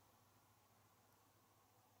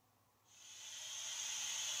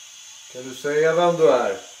 Kan du säga vem du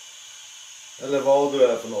är? Eller vad du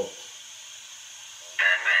är för något?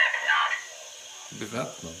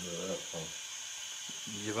 Beväpnad.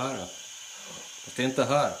 Geväret. Fast det är inte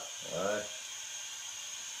här. Nej.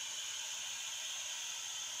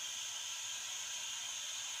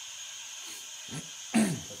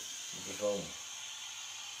 Det försvann.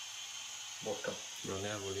 Borta. Dra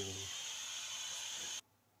ner volymen.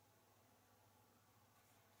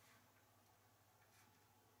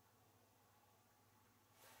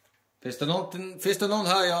 Finns det någon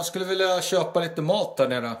här? Jag skulle vilja köpa lite mat där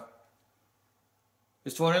nere.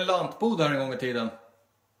 Visst var det en lantbod här en gång i tiden?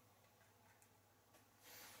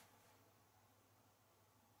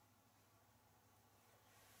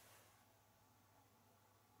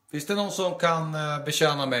 Finns det någon som kan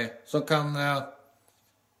betjäna mig? Som kan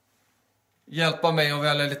hjälpa mig att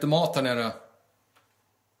välja lite mat här nere?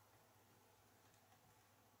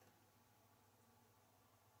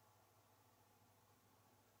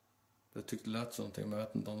 Jag tyckte det lät som någonting, men jag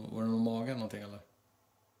vet inte om var det någon magen någonting eller?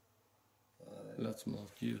 Det lät som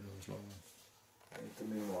något ljud någon slag. Inte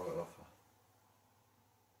min mage i alla fall.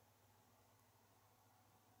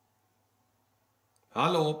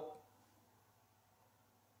 Hallå?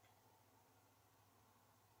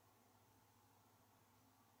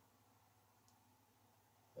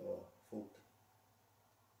 Ja, fort.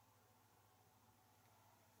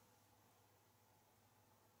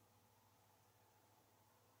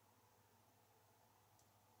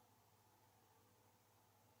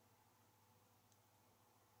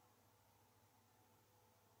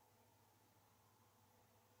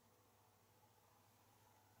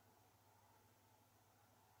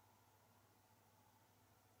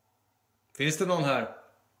 Finns det någon här?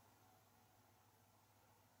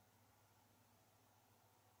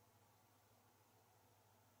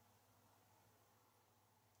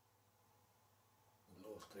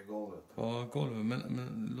 Låst i golvet. Ja, golvet.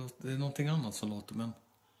 Men det är någonting annat som låter, men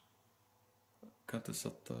jag kan inte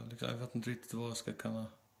sätta, liksom, jag vet inte riktigt vad jag ska kunna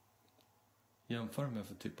jämföra med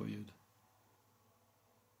för typ av ljud.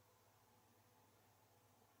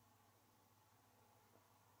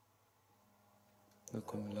 Nu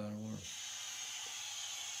kommer vi lära våra.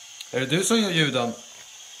 Är det du som gör ljuden?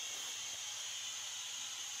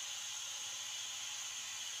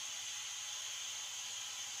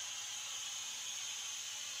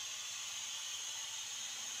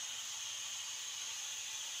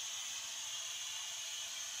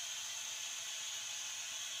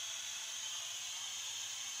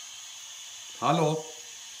 Hallå?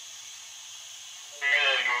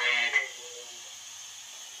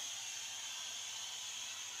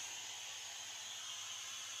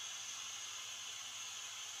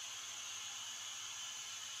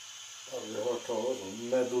 Jag har aldrig hört talas om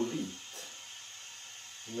medolit.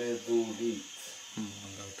 Medolit. Jag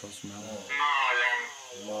har hört talas om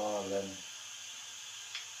det. Malen.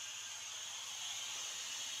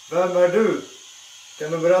 Vem är du?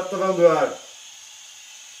 Kan du berätta vem du är?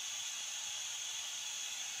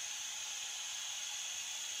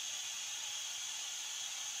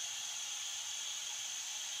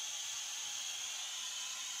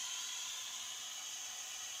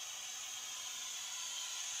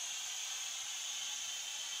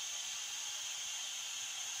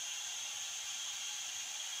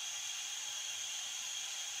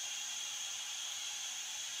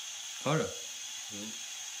 Hör du?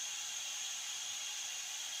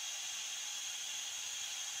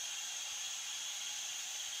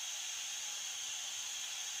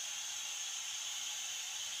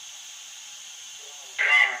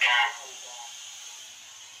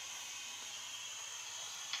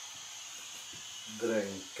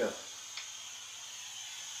 Dränka.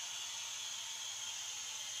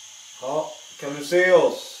 Ja, kan du se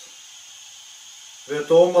oss? Vet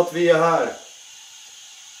du om att vi är här?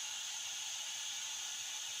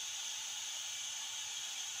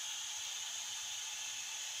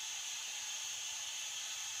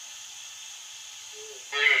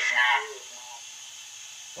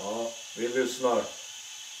 Ja, vi lyssnar.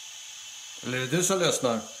 Eller är det du som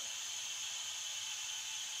lyssnar?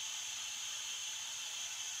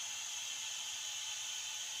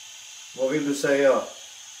 Vad vill du säga?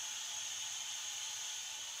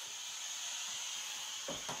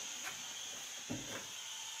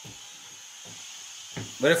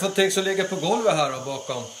 Vad är det för någonting som ligger på golvet här då,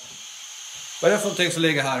 bakom? Vad är det för någonting som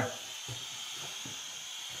ligger här?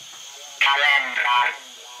 Kalendrar.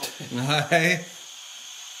 Nej.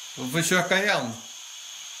 Vi får försöka igen. Om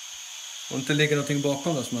det inte ligger någonting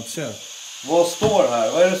bakom där som jag inte ser. Vad står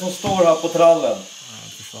här? Vad är det som står här på trallen? Ja,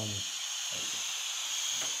 det försvann.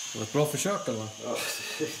 Det var ett bra försök eller vad? Ja.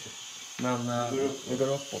 Men vi går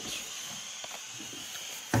uppåt.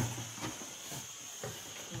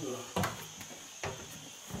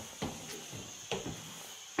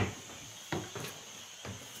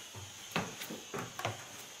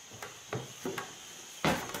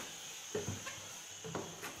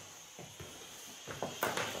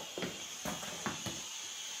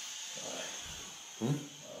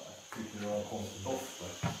 Tycker du har en konstig doft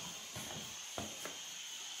där?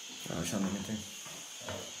 Jag känner ingenting.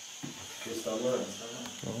 Ska vi stanna den?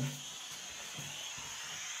 Ja.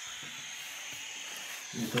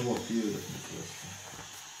 Vi tar bort ljudet.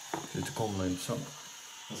 Tills det kommer något intressant.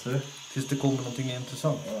 Vad säger du? Tills det kommer någonting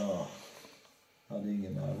intressant. Ja. Jag hade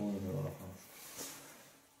ingen närvaro nu i alla fall.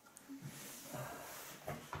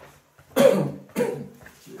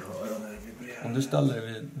 Så vi hör när det vibrerar. Om du ställer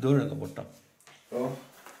dig vid dörren där borta. Ja.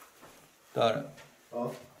 Där.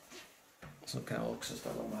 Ja. Så kan jag också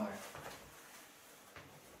ställa mig här.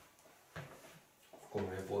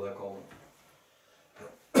 Kommer vi båda kameror.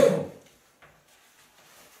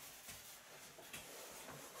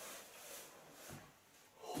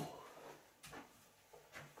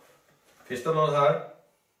 Finns det någon här?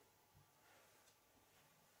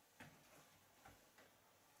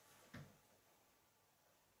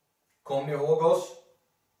 Kom ni ihåg oss?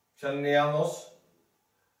 Känner ni igen oss?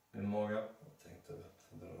 Min mage. Jag tänkte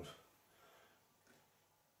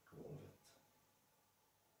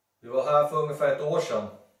vi var här för ungefär ett år sedan.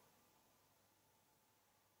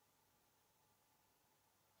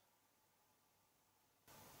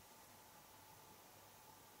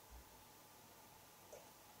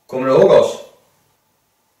 Kommer du ihåg oss?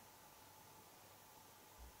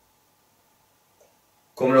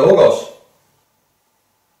 Kommer du ihåg oss?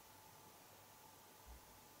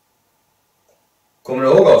 Kommer du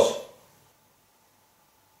ihåg oss?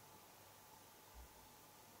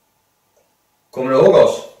 Kommer du ihåg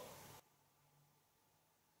oss?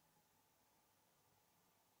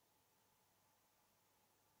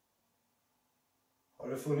 Har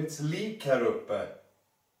det funnits lik här uppe?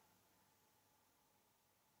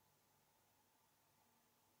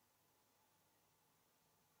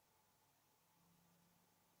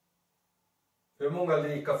 Hur många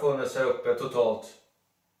lik har funnits här uppe totalt?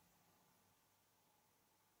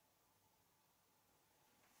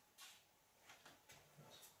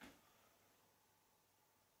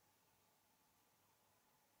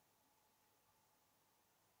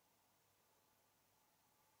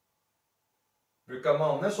 Brukar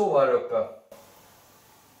Manne sova här uppe?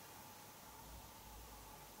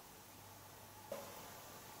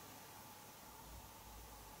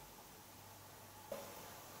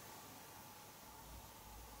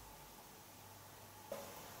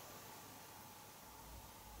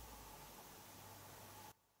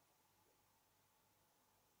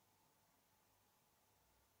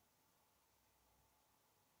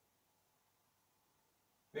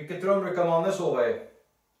 Vilket rum brukar Manne sova i?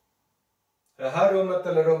 Är det här rummet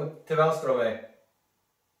eller rummet till vänster om mig?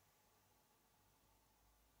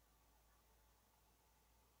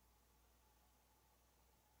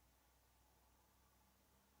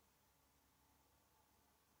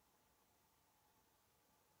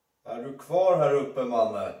 Är du kvar här uppe,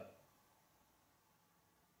 Manne?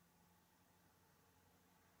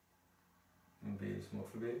 En bil som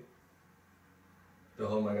åker förbi. Det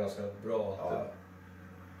hör man ganska bra att Ja.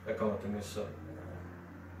 jag kommer inte missa.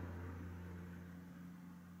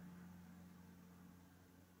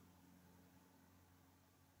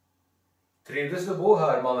 Trivdes du bo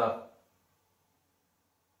här, Manne?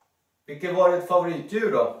 Vilket var ditt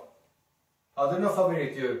favoritdjur då? Hade du några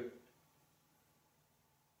favoritdjur?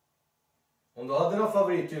 Om du hade några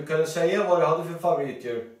favoritdjur, kan du säga vad du hade för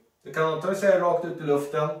favoritdjur? Du kan antagligen säga rakt ut i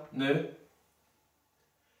luften nu.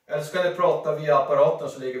 Eller ska ni prata via apparaten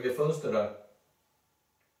som ligger vid fönster där.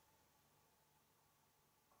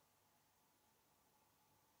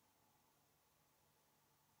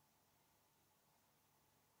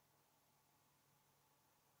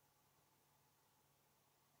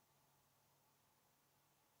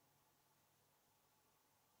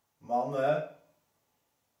 Manne,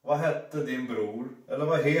 vad hette din bror? Eller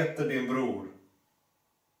vad heter din bror?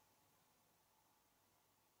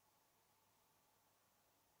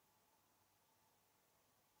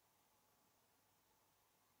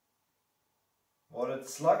 Var det ett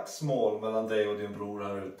slagsmål mellan dig och din bror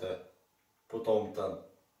här ute på tomten?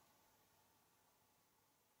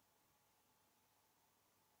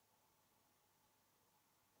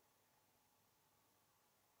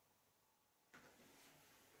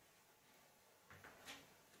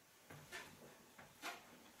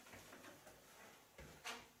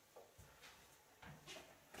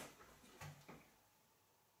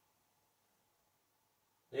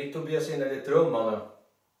 Gick Tobias in i ditt rum, Manne?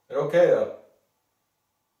 Är det okej då?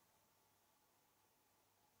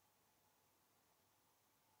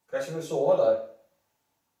 Kanske vill sova där?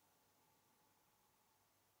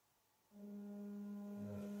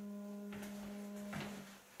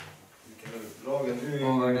 Vilken utdragen nu.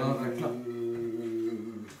 Ja,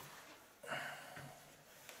 verkligen.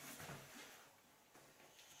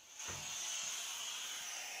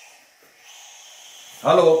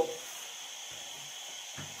 Hallå?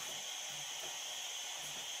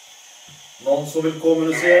 Någon som vill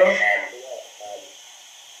kommunicera?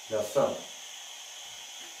 Ledsen.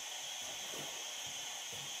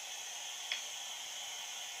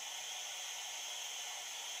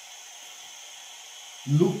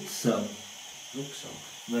 Lotsen. Luxen.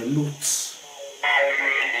 Nej, lots.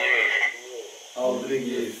 Aldrig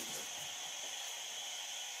gift.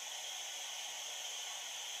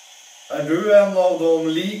 Är du en av de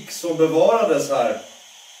lik som bevarades här?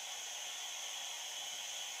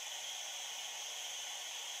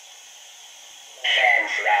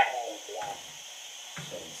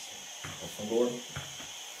 Vad som går?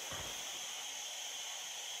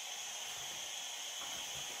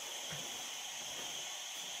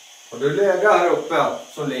 Har du legat här uppe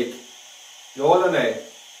som lik? Ja eller nej?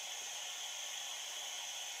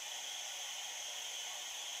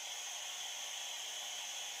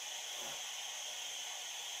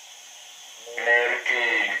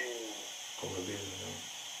 Kommer bilden nu.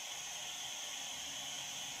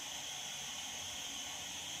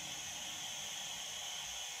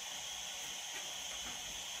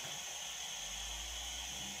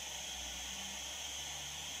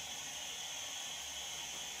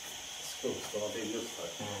 Skuldstånd av just här.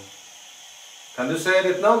 Kan du säga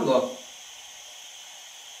ditt namn då?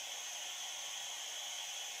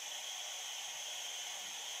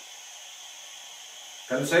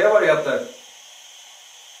 Kan du säga vad det heter?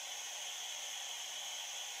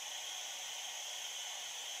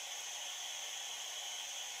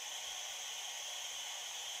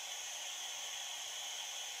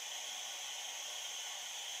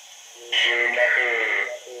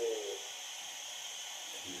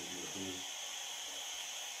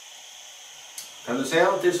 Kan du säga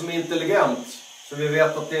någonting som är intelligent? Så vi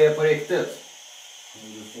vet att det är på riktigt.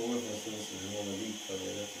 Du frågar förresten hur många likar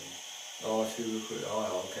det är. Ja, 27.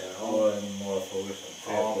 Ja, okej. Det var några frågor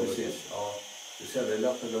sedan. Ja, precis. Ja. Du ser, det är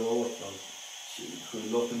lätt att glömma bort, men 27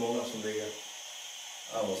 låter många som ligger.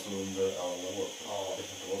 Han var så under alla år. Ja. Det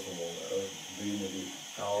kanske var så många. Jag bryr mig lite.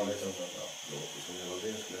 Ja, det känns det. Låter som hela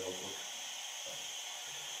det skulle jag ha fått.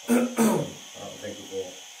 Jag tänkte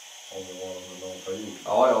på om det var någon lång period.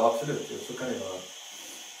 Ja, absolut. Så kan det göra.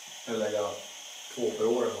 Eller lägga 2 per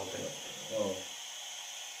år eller någonting. Ja.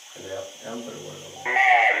 Eller 1 per år eller något.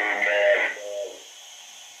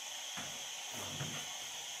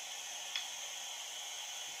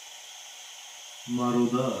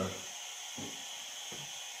 Marodör.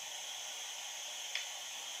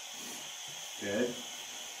 Okej.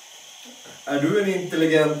 Är du en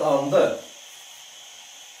intelligent ande?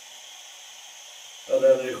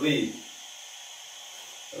 Eller en regi?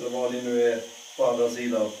 Eller vad ni nu är på andra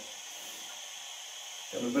sidan?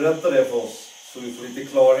 Kan du berätta det för oss så vi får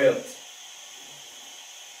lite klarhet?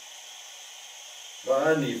 Vad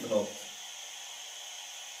är ni för något?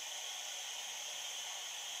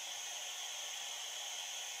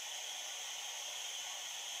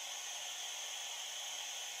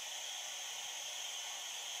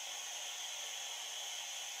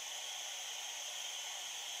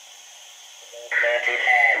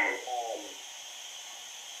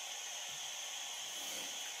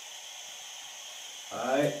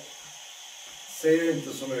 Nej. Säg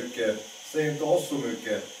inte så mycket. Säg inte oss så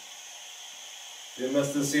mycket. Det är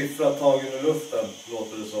mest en siffra tagen ur luften,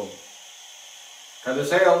 låter det som. Kan du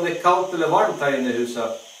säga om det är kallt eller varmt här inne i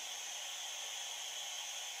huset?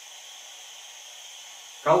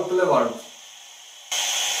 Kallt eller varmt?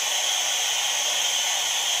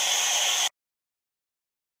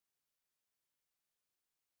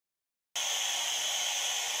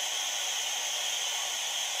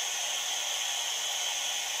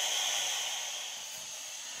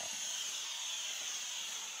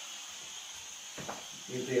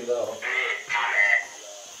 Inte in där, va?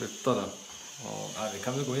 Flyttade. Ja, nej, vi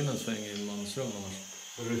kan väl gå in en sväng i mansrum annars.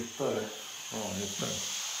 Ryttare. Ja, ryttare.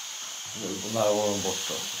 Och när var de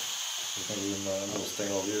borta? Så kan vi in där och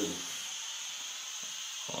stänga av ljudet.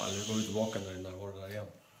 Ja, eller går vi tillbaka när det är närvaro där igen.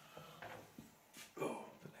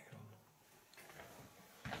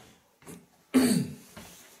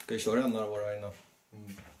 Ska vi köra en närvaro här inne?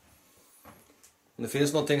 Om det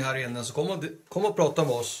finns någonting här inne så kom och prata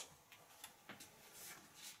med oss.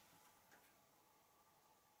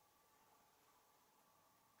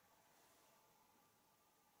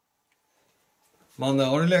 Manne,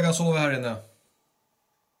 har du legat och sovit här inne?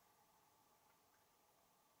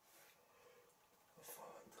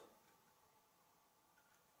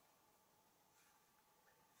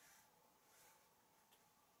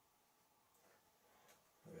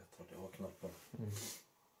 Jag vet vart jag har knappen.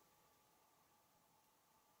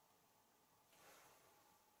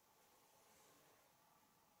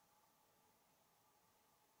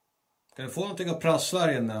 Kan du få någonting att prassla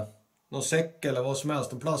här inne? Någon säck eller vad som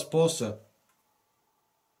helst, en plastpåse.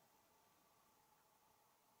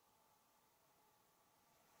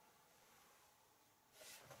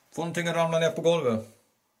 Få någonting att ramla ner på golvet.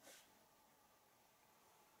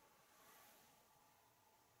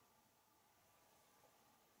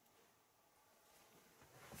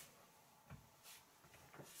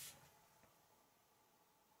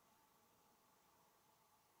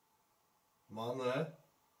 Manne,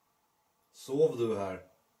 sov du här?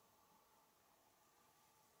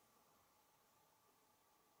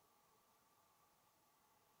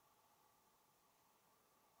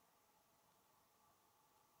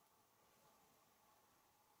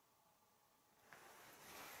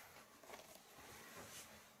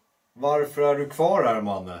 Varför är du kvar här,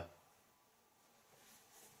 Manne?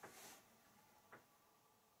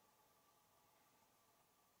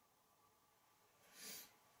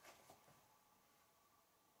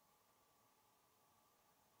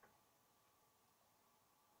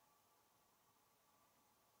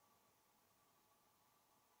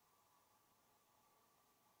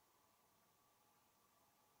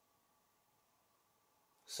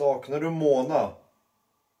 Saknar du Mona?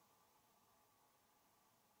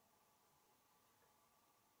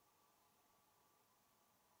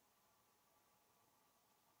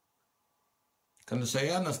 Kan du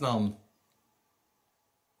säga hennes namn?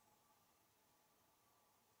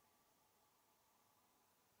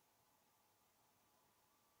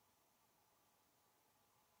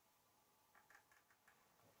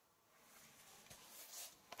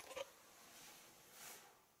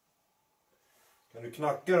 Kan du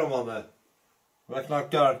knacka då, Manne? Om jag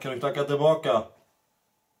knackar, kan du knacka tillbaka?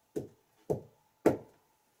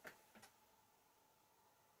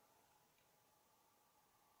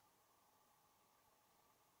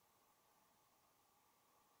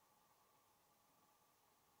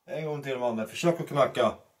 En gång till, Manne. Försök att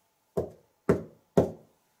knacka.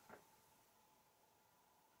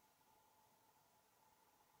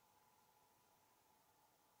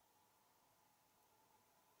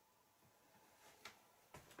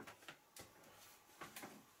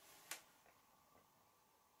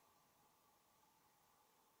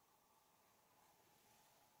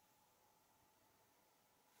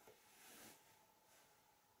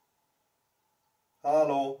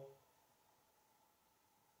 Hallå?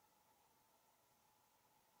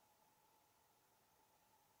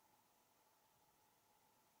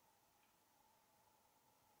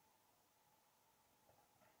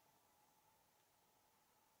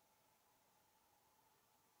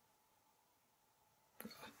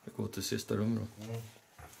 Vi går till sista rummet då.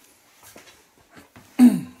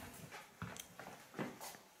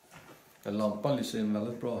 Den lampan lyser in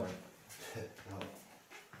väldigt bra här. Ja,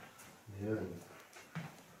 det gör det.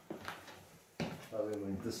 Jag vill nog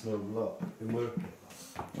inte snubbla i mörkret.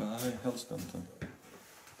 Nej, helst inte.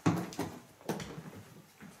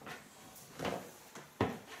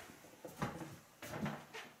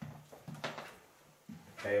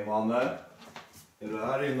 Hej, Manne. Är du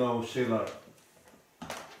här inne och chillar?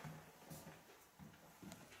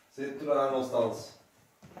 Sitter du här någonstans?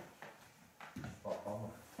 Ja,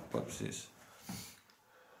 precis.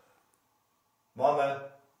 Manne?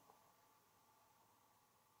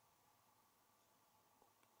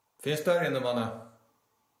 Finns du här inne, Manne?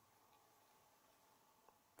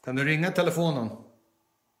 Kan du ringa telefonen?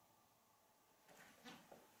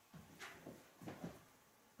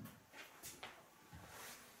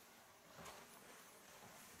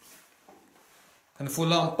 Kan du få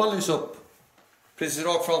lampan lysa upp? Precis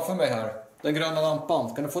rakt framför mig här. Den gröna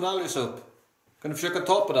lampan. Kan du få den lysa upp? Kan du försöka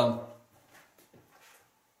ta på den?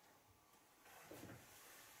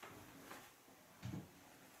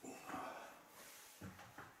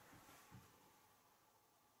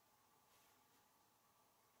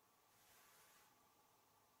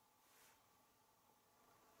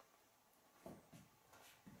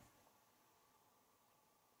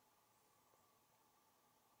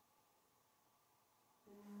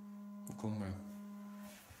 Nu kommer det.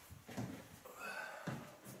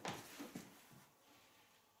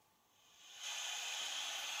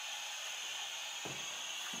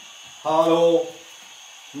 Hallå?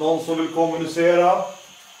 Någon som vill kommunicera?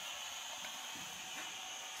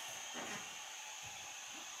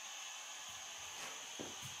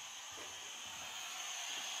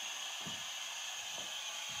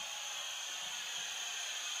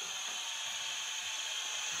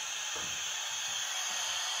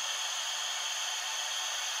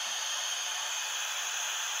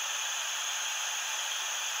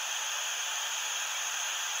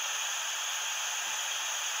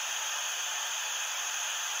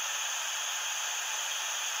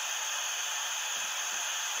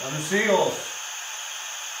 Kan du se oss?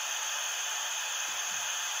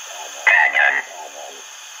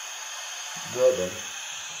 Döden.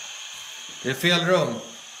 Det är fel rum.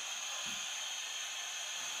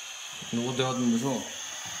 Nå döden så.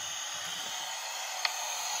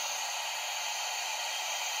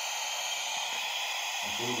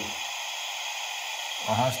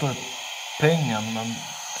 Ja, här står pengen, men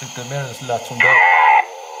tyckte mer lätt som det.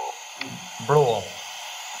 Blå.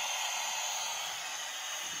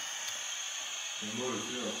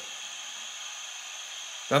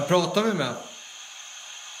 Vem pratar vi med?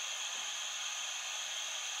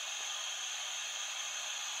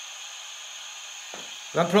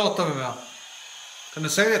 Vem pratar vi med? Kan du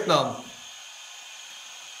säga ditt namn?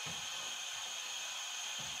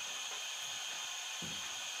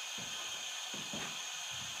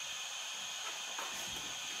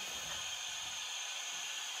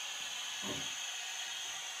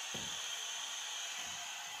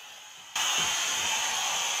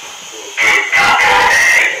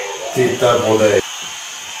 Tittar på dig.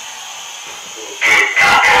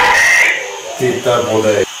 Tittar på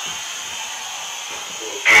dig.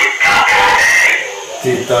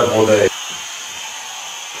 Tittar på dig.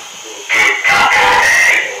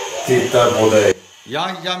 Tittar på dig.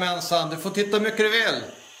 Jajamensan, du får titta mycket du vill.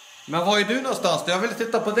 Men var är du någonstans? Jag vill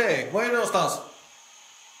titta på dig. Var är du någonstans?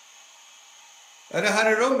 Är det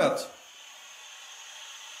här i rummet?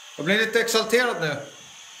 Jag blir lite exalterad nu.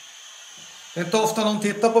 Det är inte ofta någon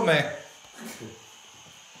tittar på mig.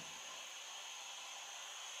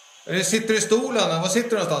 Eller sitter du i stolen? Var sitter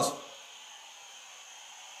du någonstans?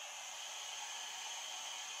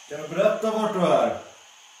 Kan du berätta vart du är?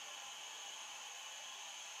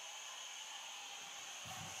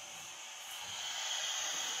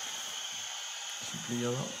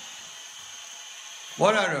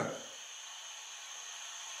 Var är du?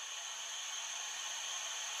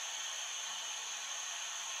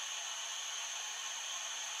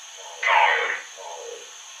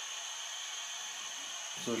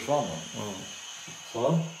 Så försvann han? Ja.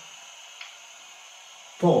 Så?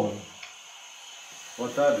 12.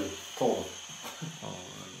 Vart är du? 12. Ja.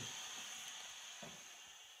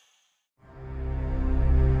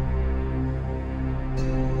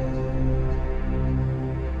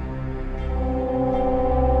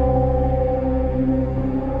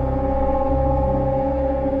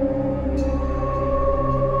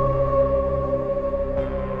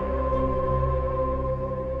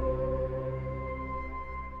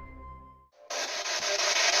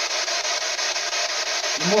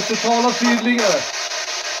 Du måste tala tydligare.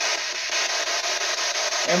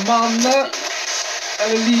 En manne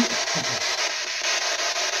eller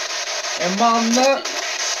En manne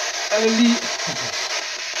eller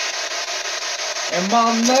En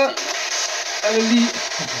manne eller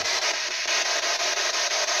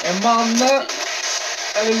En manne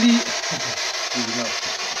eller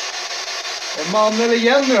En man eller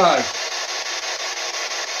Jenny här.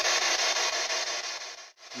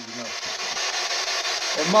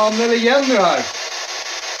 Är Manne eller Jenny här?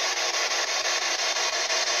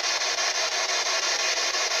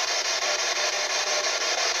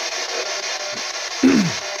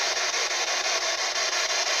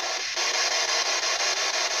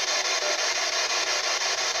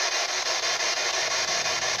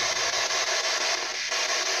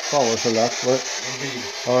 Fan vad så lätt.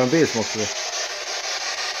 Ja, en bil som också det.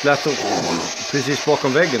 Lätt att... Precis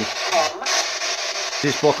bakom väggen.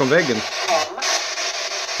 Precis bakom väggen.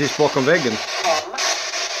 Precis bakom väggen.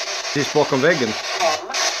 Precis bakom väggen.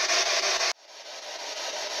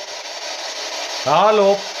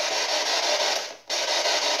 Hallå?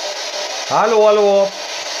 Hallå, hallå?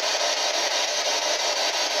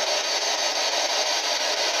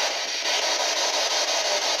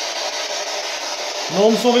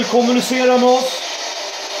 Någon som vill kommunicera med oss?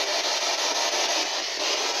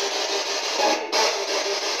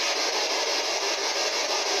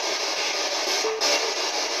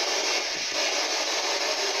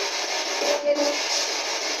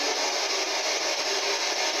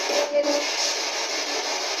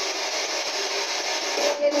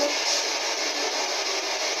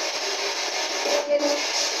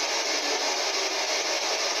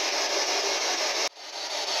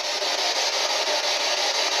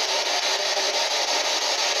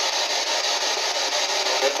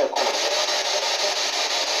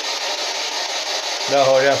 Där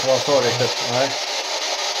hörde jag inte vad han sa riktigt. Nej.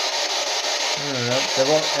 Det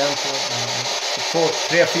var en, två,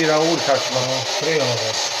 tre, fyra ord kanske. Tre av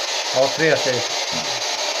det. Ja, tre steg.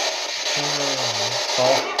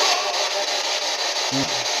 Ja.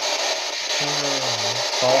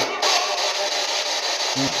 Ja.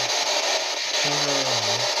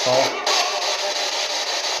 Ja.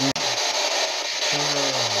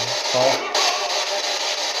 Ja.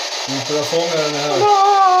 Operasångaren är här.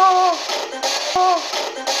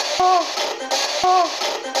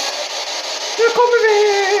 Nu kommer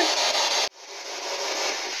vi!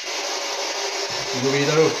 Vi går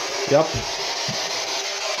vidare upp. Ja.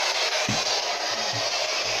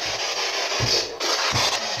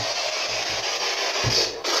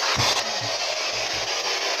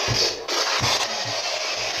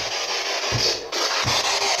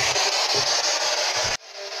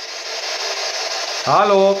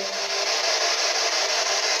 Hallå?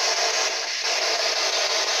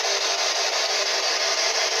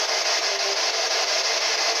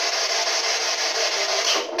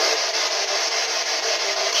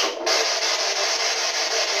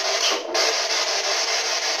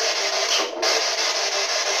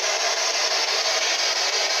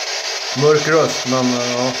 Mörk röst, men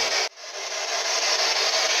ja.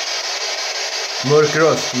 Mörk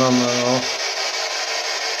röst, men ja.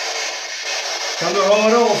 Kan du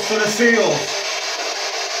höra oss eller se oss?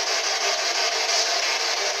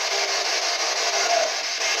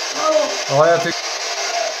 Ja, jag tycker.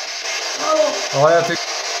 Ja, jag tycker.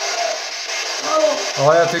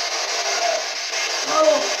 Ja, jag tycker.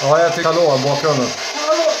 Ja, jag tycker. Hallå, bakgrunden.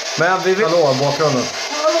 Men vi vill. Hallå, bakgrunden.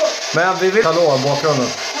 Men vi vill. Hallå,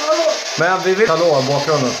 bakgrunden. Men vi vill. Hallå,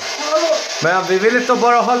 bakgrunden. Men vi vill inte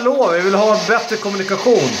bara hallå, vi vill ha en bättre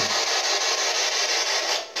kommunikation.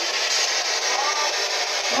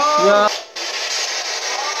 Ja.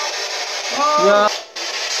 Ja.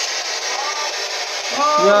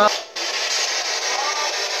 Ja.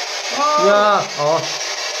 Ja. Ja.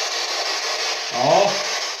 Ja.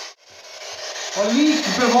 Har lik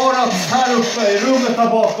bevarats här uppe i rummet där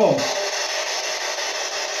bakom.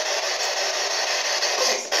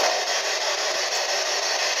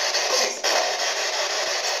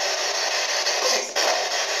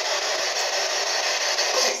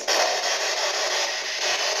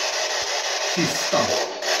 Kista.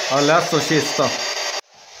 Jag läste om kista.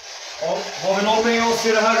 Ja, har vi någon med oss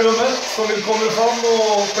i det här rummet som vill komma fram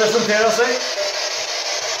och presentera sig?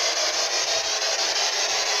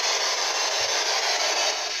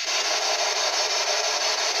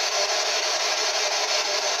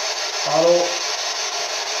 Hallå?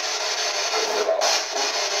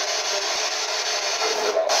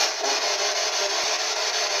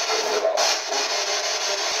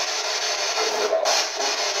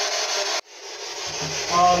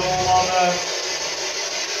 Hallå, Manne.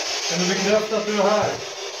 Kan du bekräfta att du är här?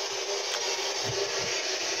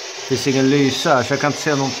 Det finns ingen lys här så jag kan inte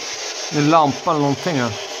se någon lampa eller någonting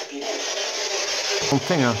här.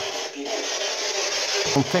 Någonting här.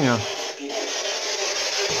 Någonting här.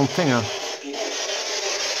 Någonting här.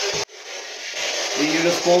 Ingen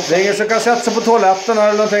respons. Det är ingen som kan sätta sig på toaletten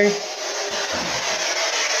eller någonting.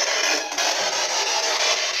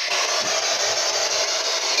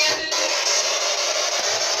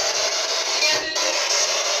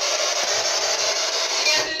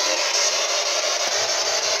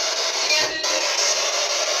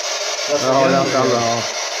 Ja,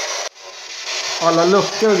 alla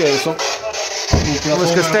luckor och grejer som vi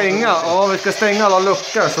ska stänga. Ja, vi ska stänga alla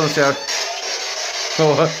luckor som ser.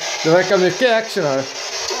 Så, det verkar mycket action här.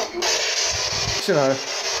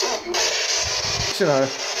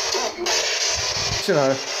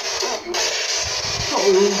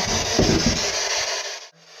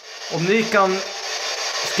 Om ni kan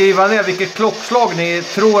skriva ner vilket klockslag ni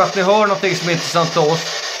tror att ni hör någonting som är intressant till oss.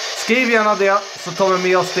 Skriv gärna det, så tar vi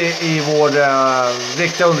med oss det i vår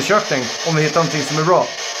riktiga undersökning om vi hittar någonting som är bra.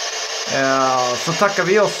 Så tackar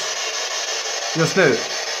vi oss just nu.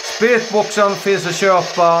 Spiritboxen finns att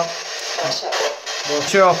köpa.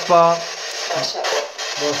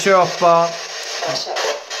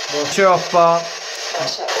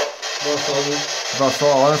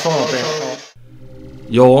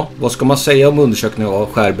 Ja, vad ska man säga om undersökningen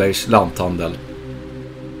av Skärbergs Lanthandel?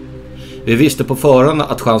 Vi visste på förhand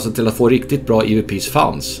att chansen till att få riktigt bra EVPs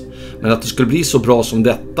fanns, men att det skulle bli så bra som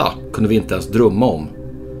detta kunde vi inte ens drömma om.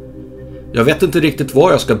 Jag vet inte riktigt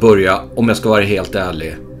var jag ska börja om jag ska vara helt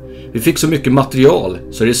ärlig. Vi fick så mycket material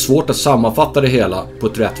så det är svårt att sammanfatta det hela på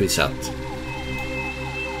ett rättvist sätt.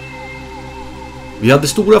 Vi hade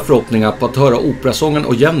stora förhoppningar på att höra operasångaren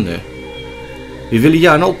och Jenny. Vi ville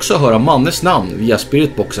gärna också höra Mannes namn via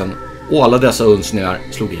spiritboxen, och alla dessa önskningar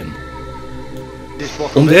slog in.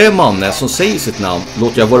 Om det är Manne som säger sitt namn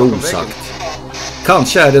låter jag vara osagt.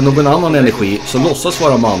 Kanske är det någon annan energi som låtsas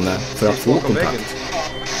vara Manne för att få kontakt.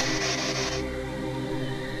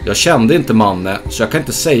 Jag kände inte Manne, så jag kan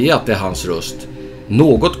inte säga att det är hans röst.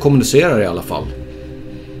 Något kommunicerar i alla fall.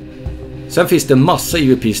 Sen finns det en massa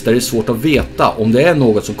EVPs där det är svårt att veta om det är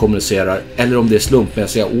något som kommunicerar eller om det är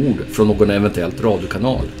slumpmässiga ord från någon eventuellt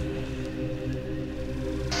radiokanal.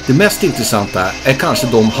 Det mest intressanta är kanske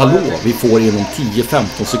de hallå vi får inom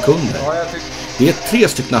 10-15 sekunder. Det är 3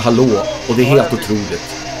 stycken hallå och det är helt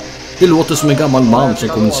otroligt. Det låter som en gammal man som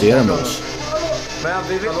kommunicerar med oss. Men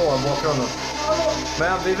vi vill hallå bakgrunden.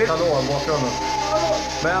 Men vi vill hallå bakgrunden.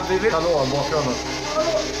 Men vi vill hallå bakgrunden.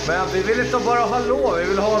 Men vi vill inte bara hallå, vi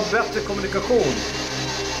vill ha en bättre kommunikation.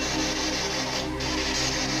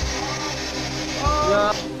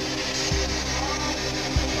 Ja.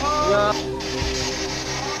 Ja.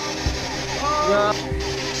 Ja.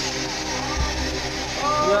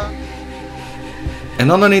 Ja.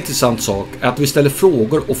 En annan intressant sak är att vi ställer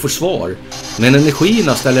frågor och försvar, men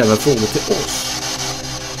energierna ställer även frågor till oss.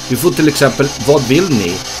 Vi får till exempel, vad vill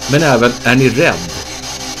ni? Men även, är ni rädd?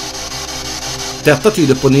 Detta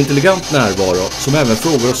tyder på en intelligent närvaro som även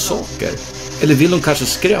frågar oss saker. Eller vill de kanske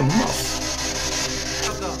skrämmas?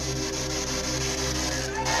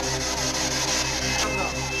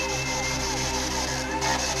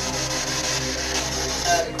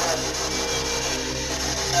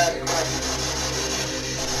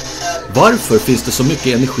 Varför finns det så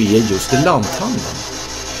mycket energi just i lanthandeln?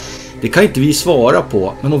 Det kan inte vi svara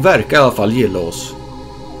på, men de verkar i alla fall gilla oss.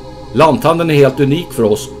 Lanthandeln är helt unik för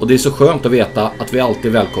oss och det är så skönt att veta att vi alltid är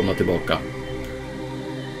välkomna tillbaka.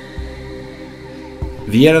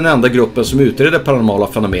 Vi är den enda gruppen som utreder paranormala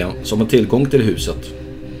fenomen som har tillgång till huset.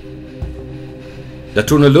 Jag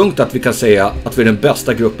tror nog lugnt att vi kan säga att vi är den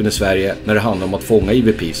bästa gruppen i Sverige när det handlar om att fånga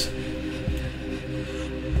EVPs.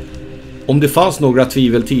 Om det fanns några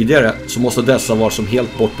tvivel tidigare så måste dessa vara som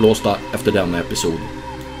helt bortblåsta efter denna episod.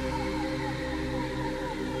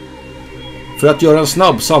 För att göra en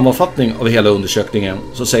snabb sammanfattning av hela undersökningen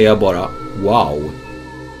så säger jag bara wow.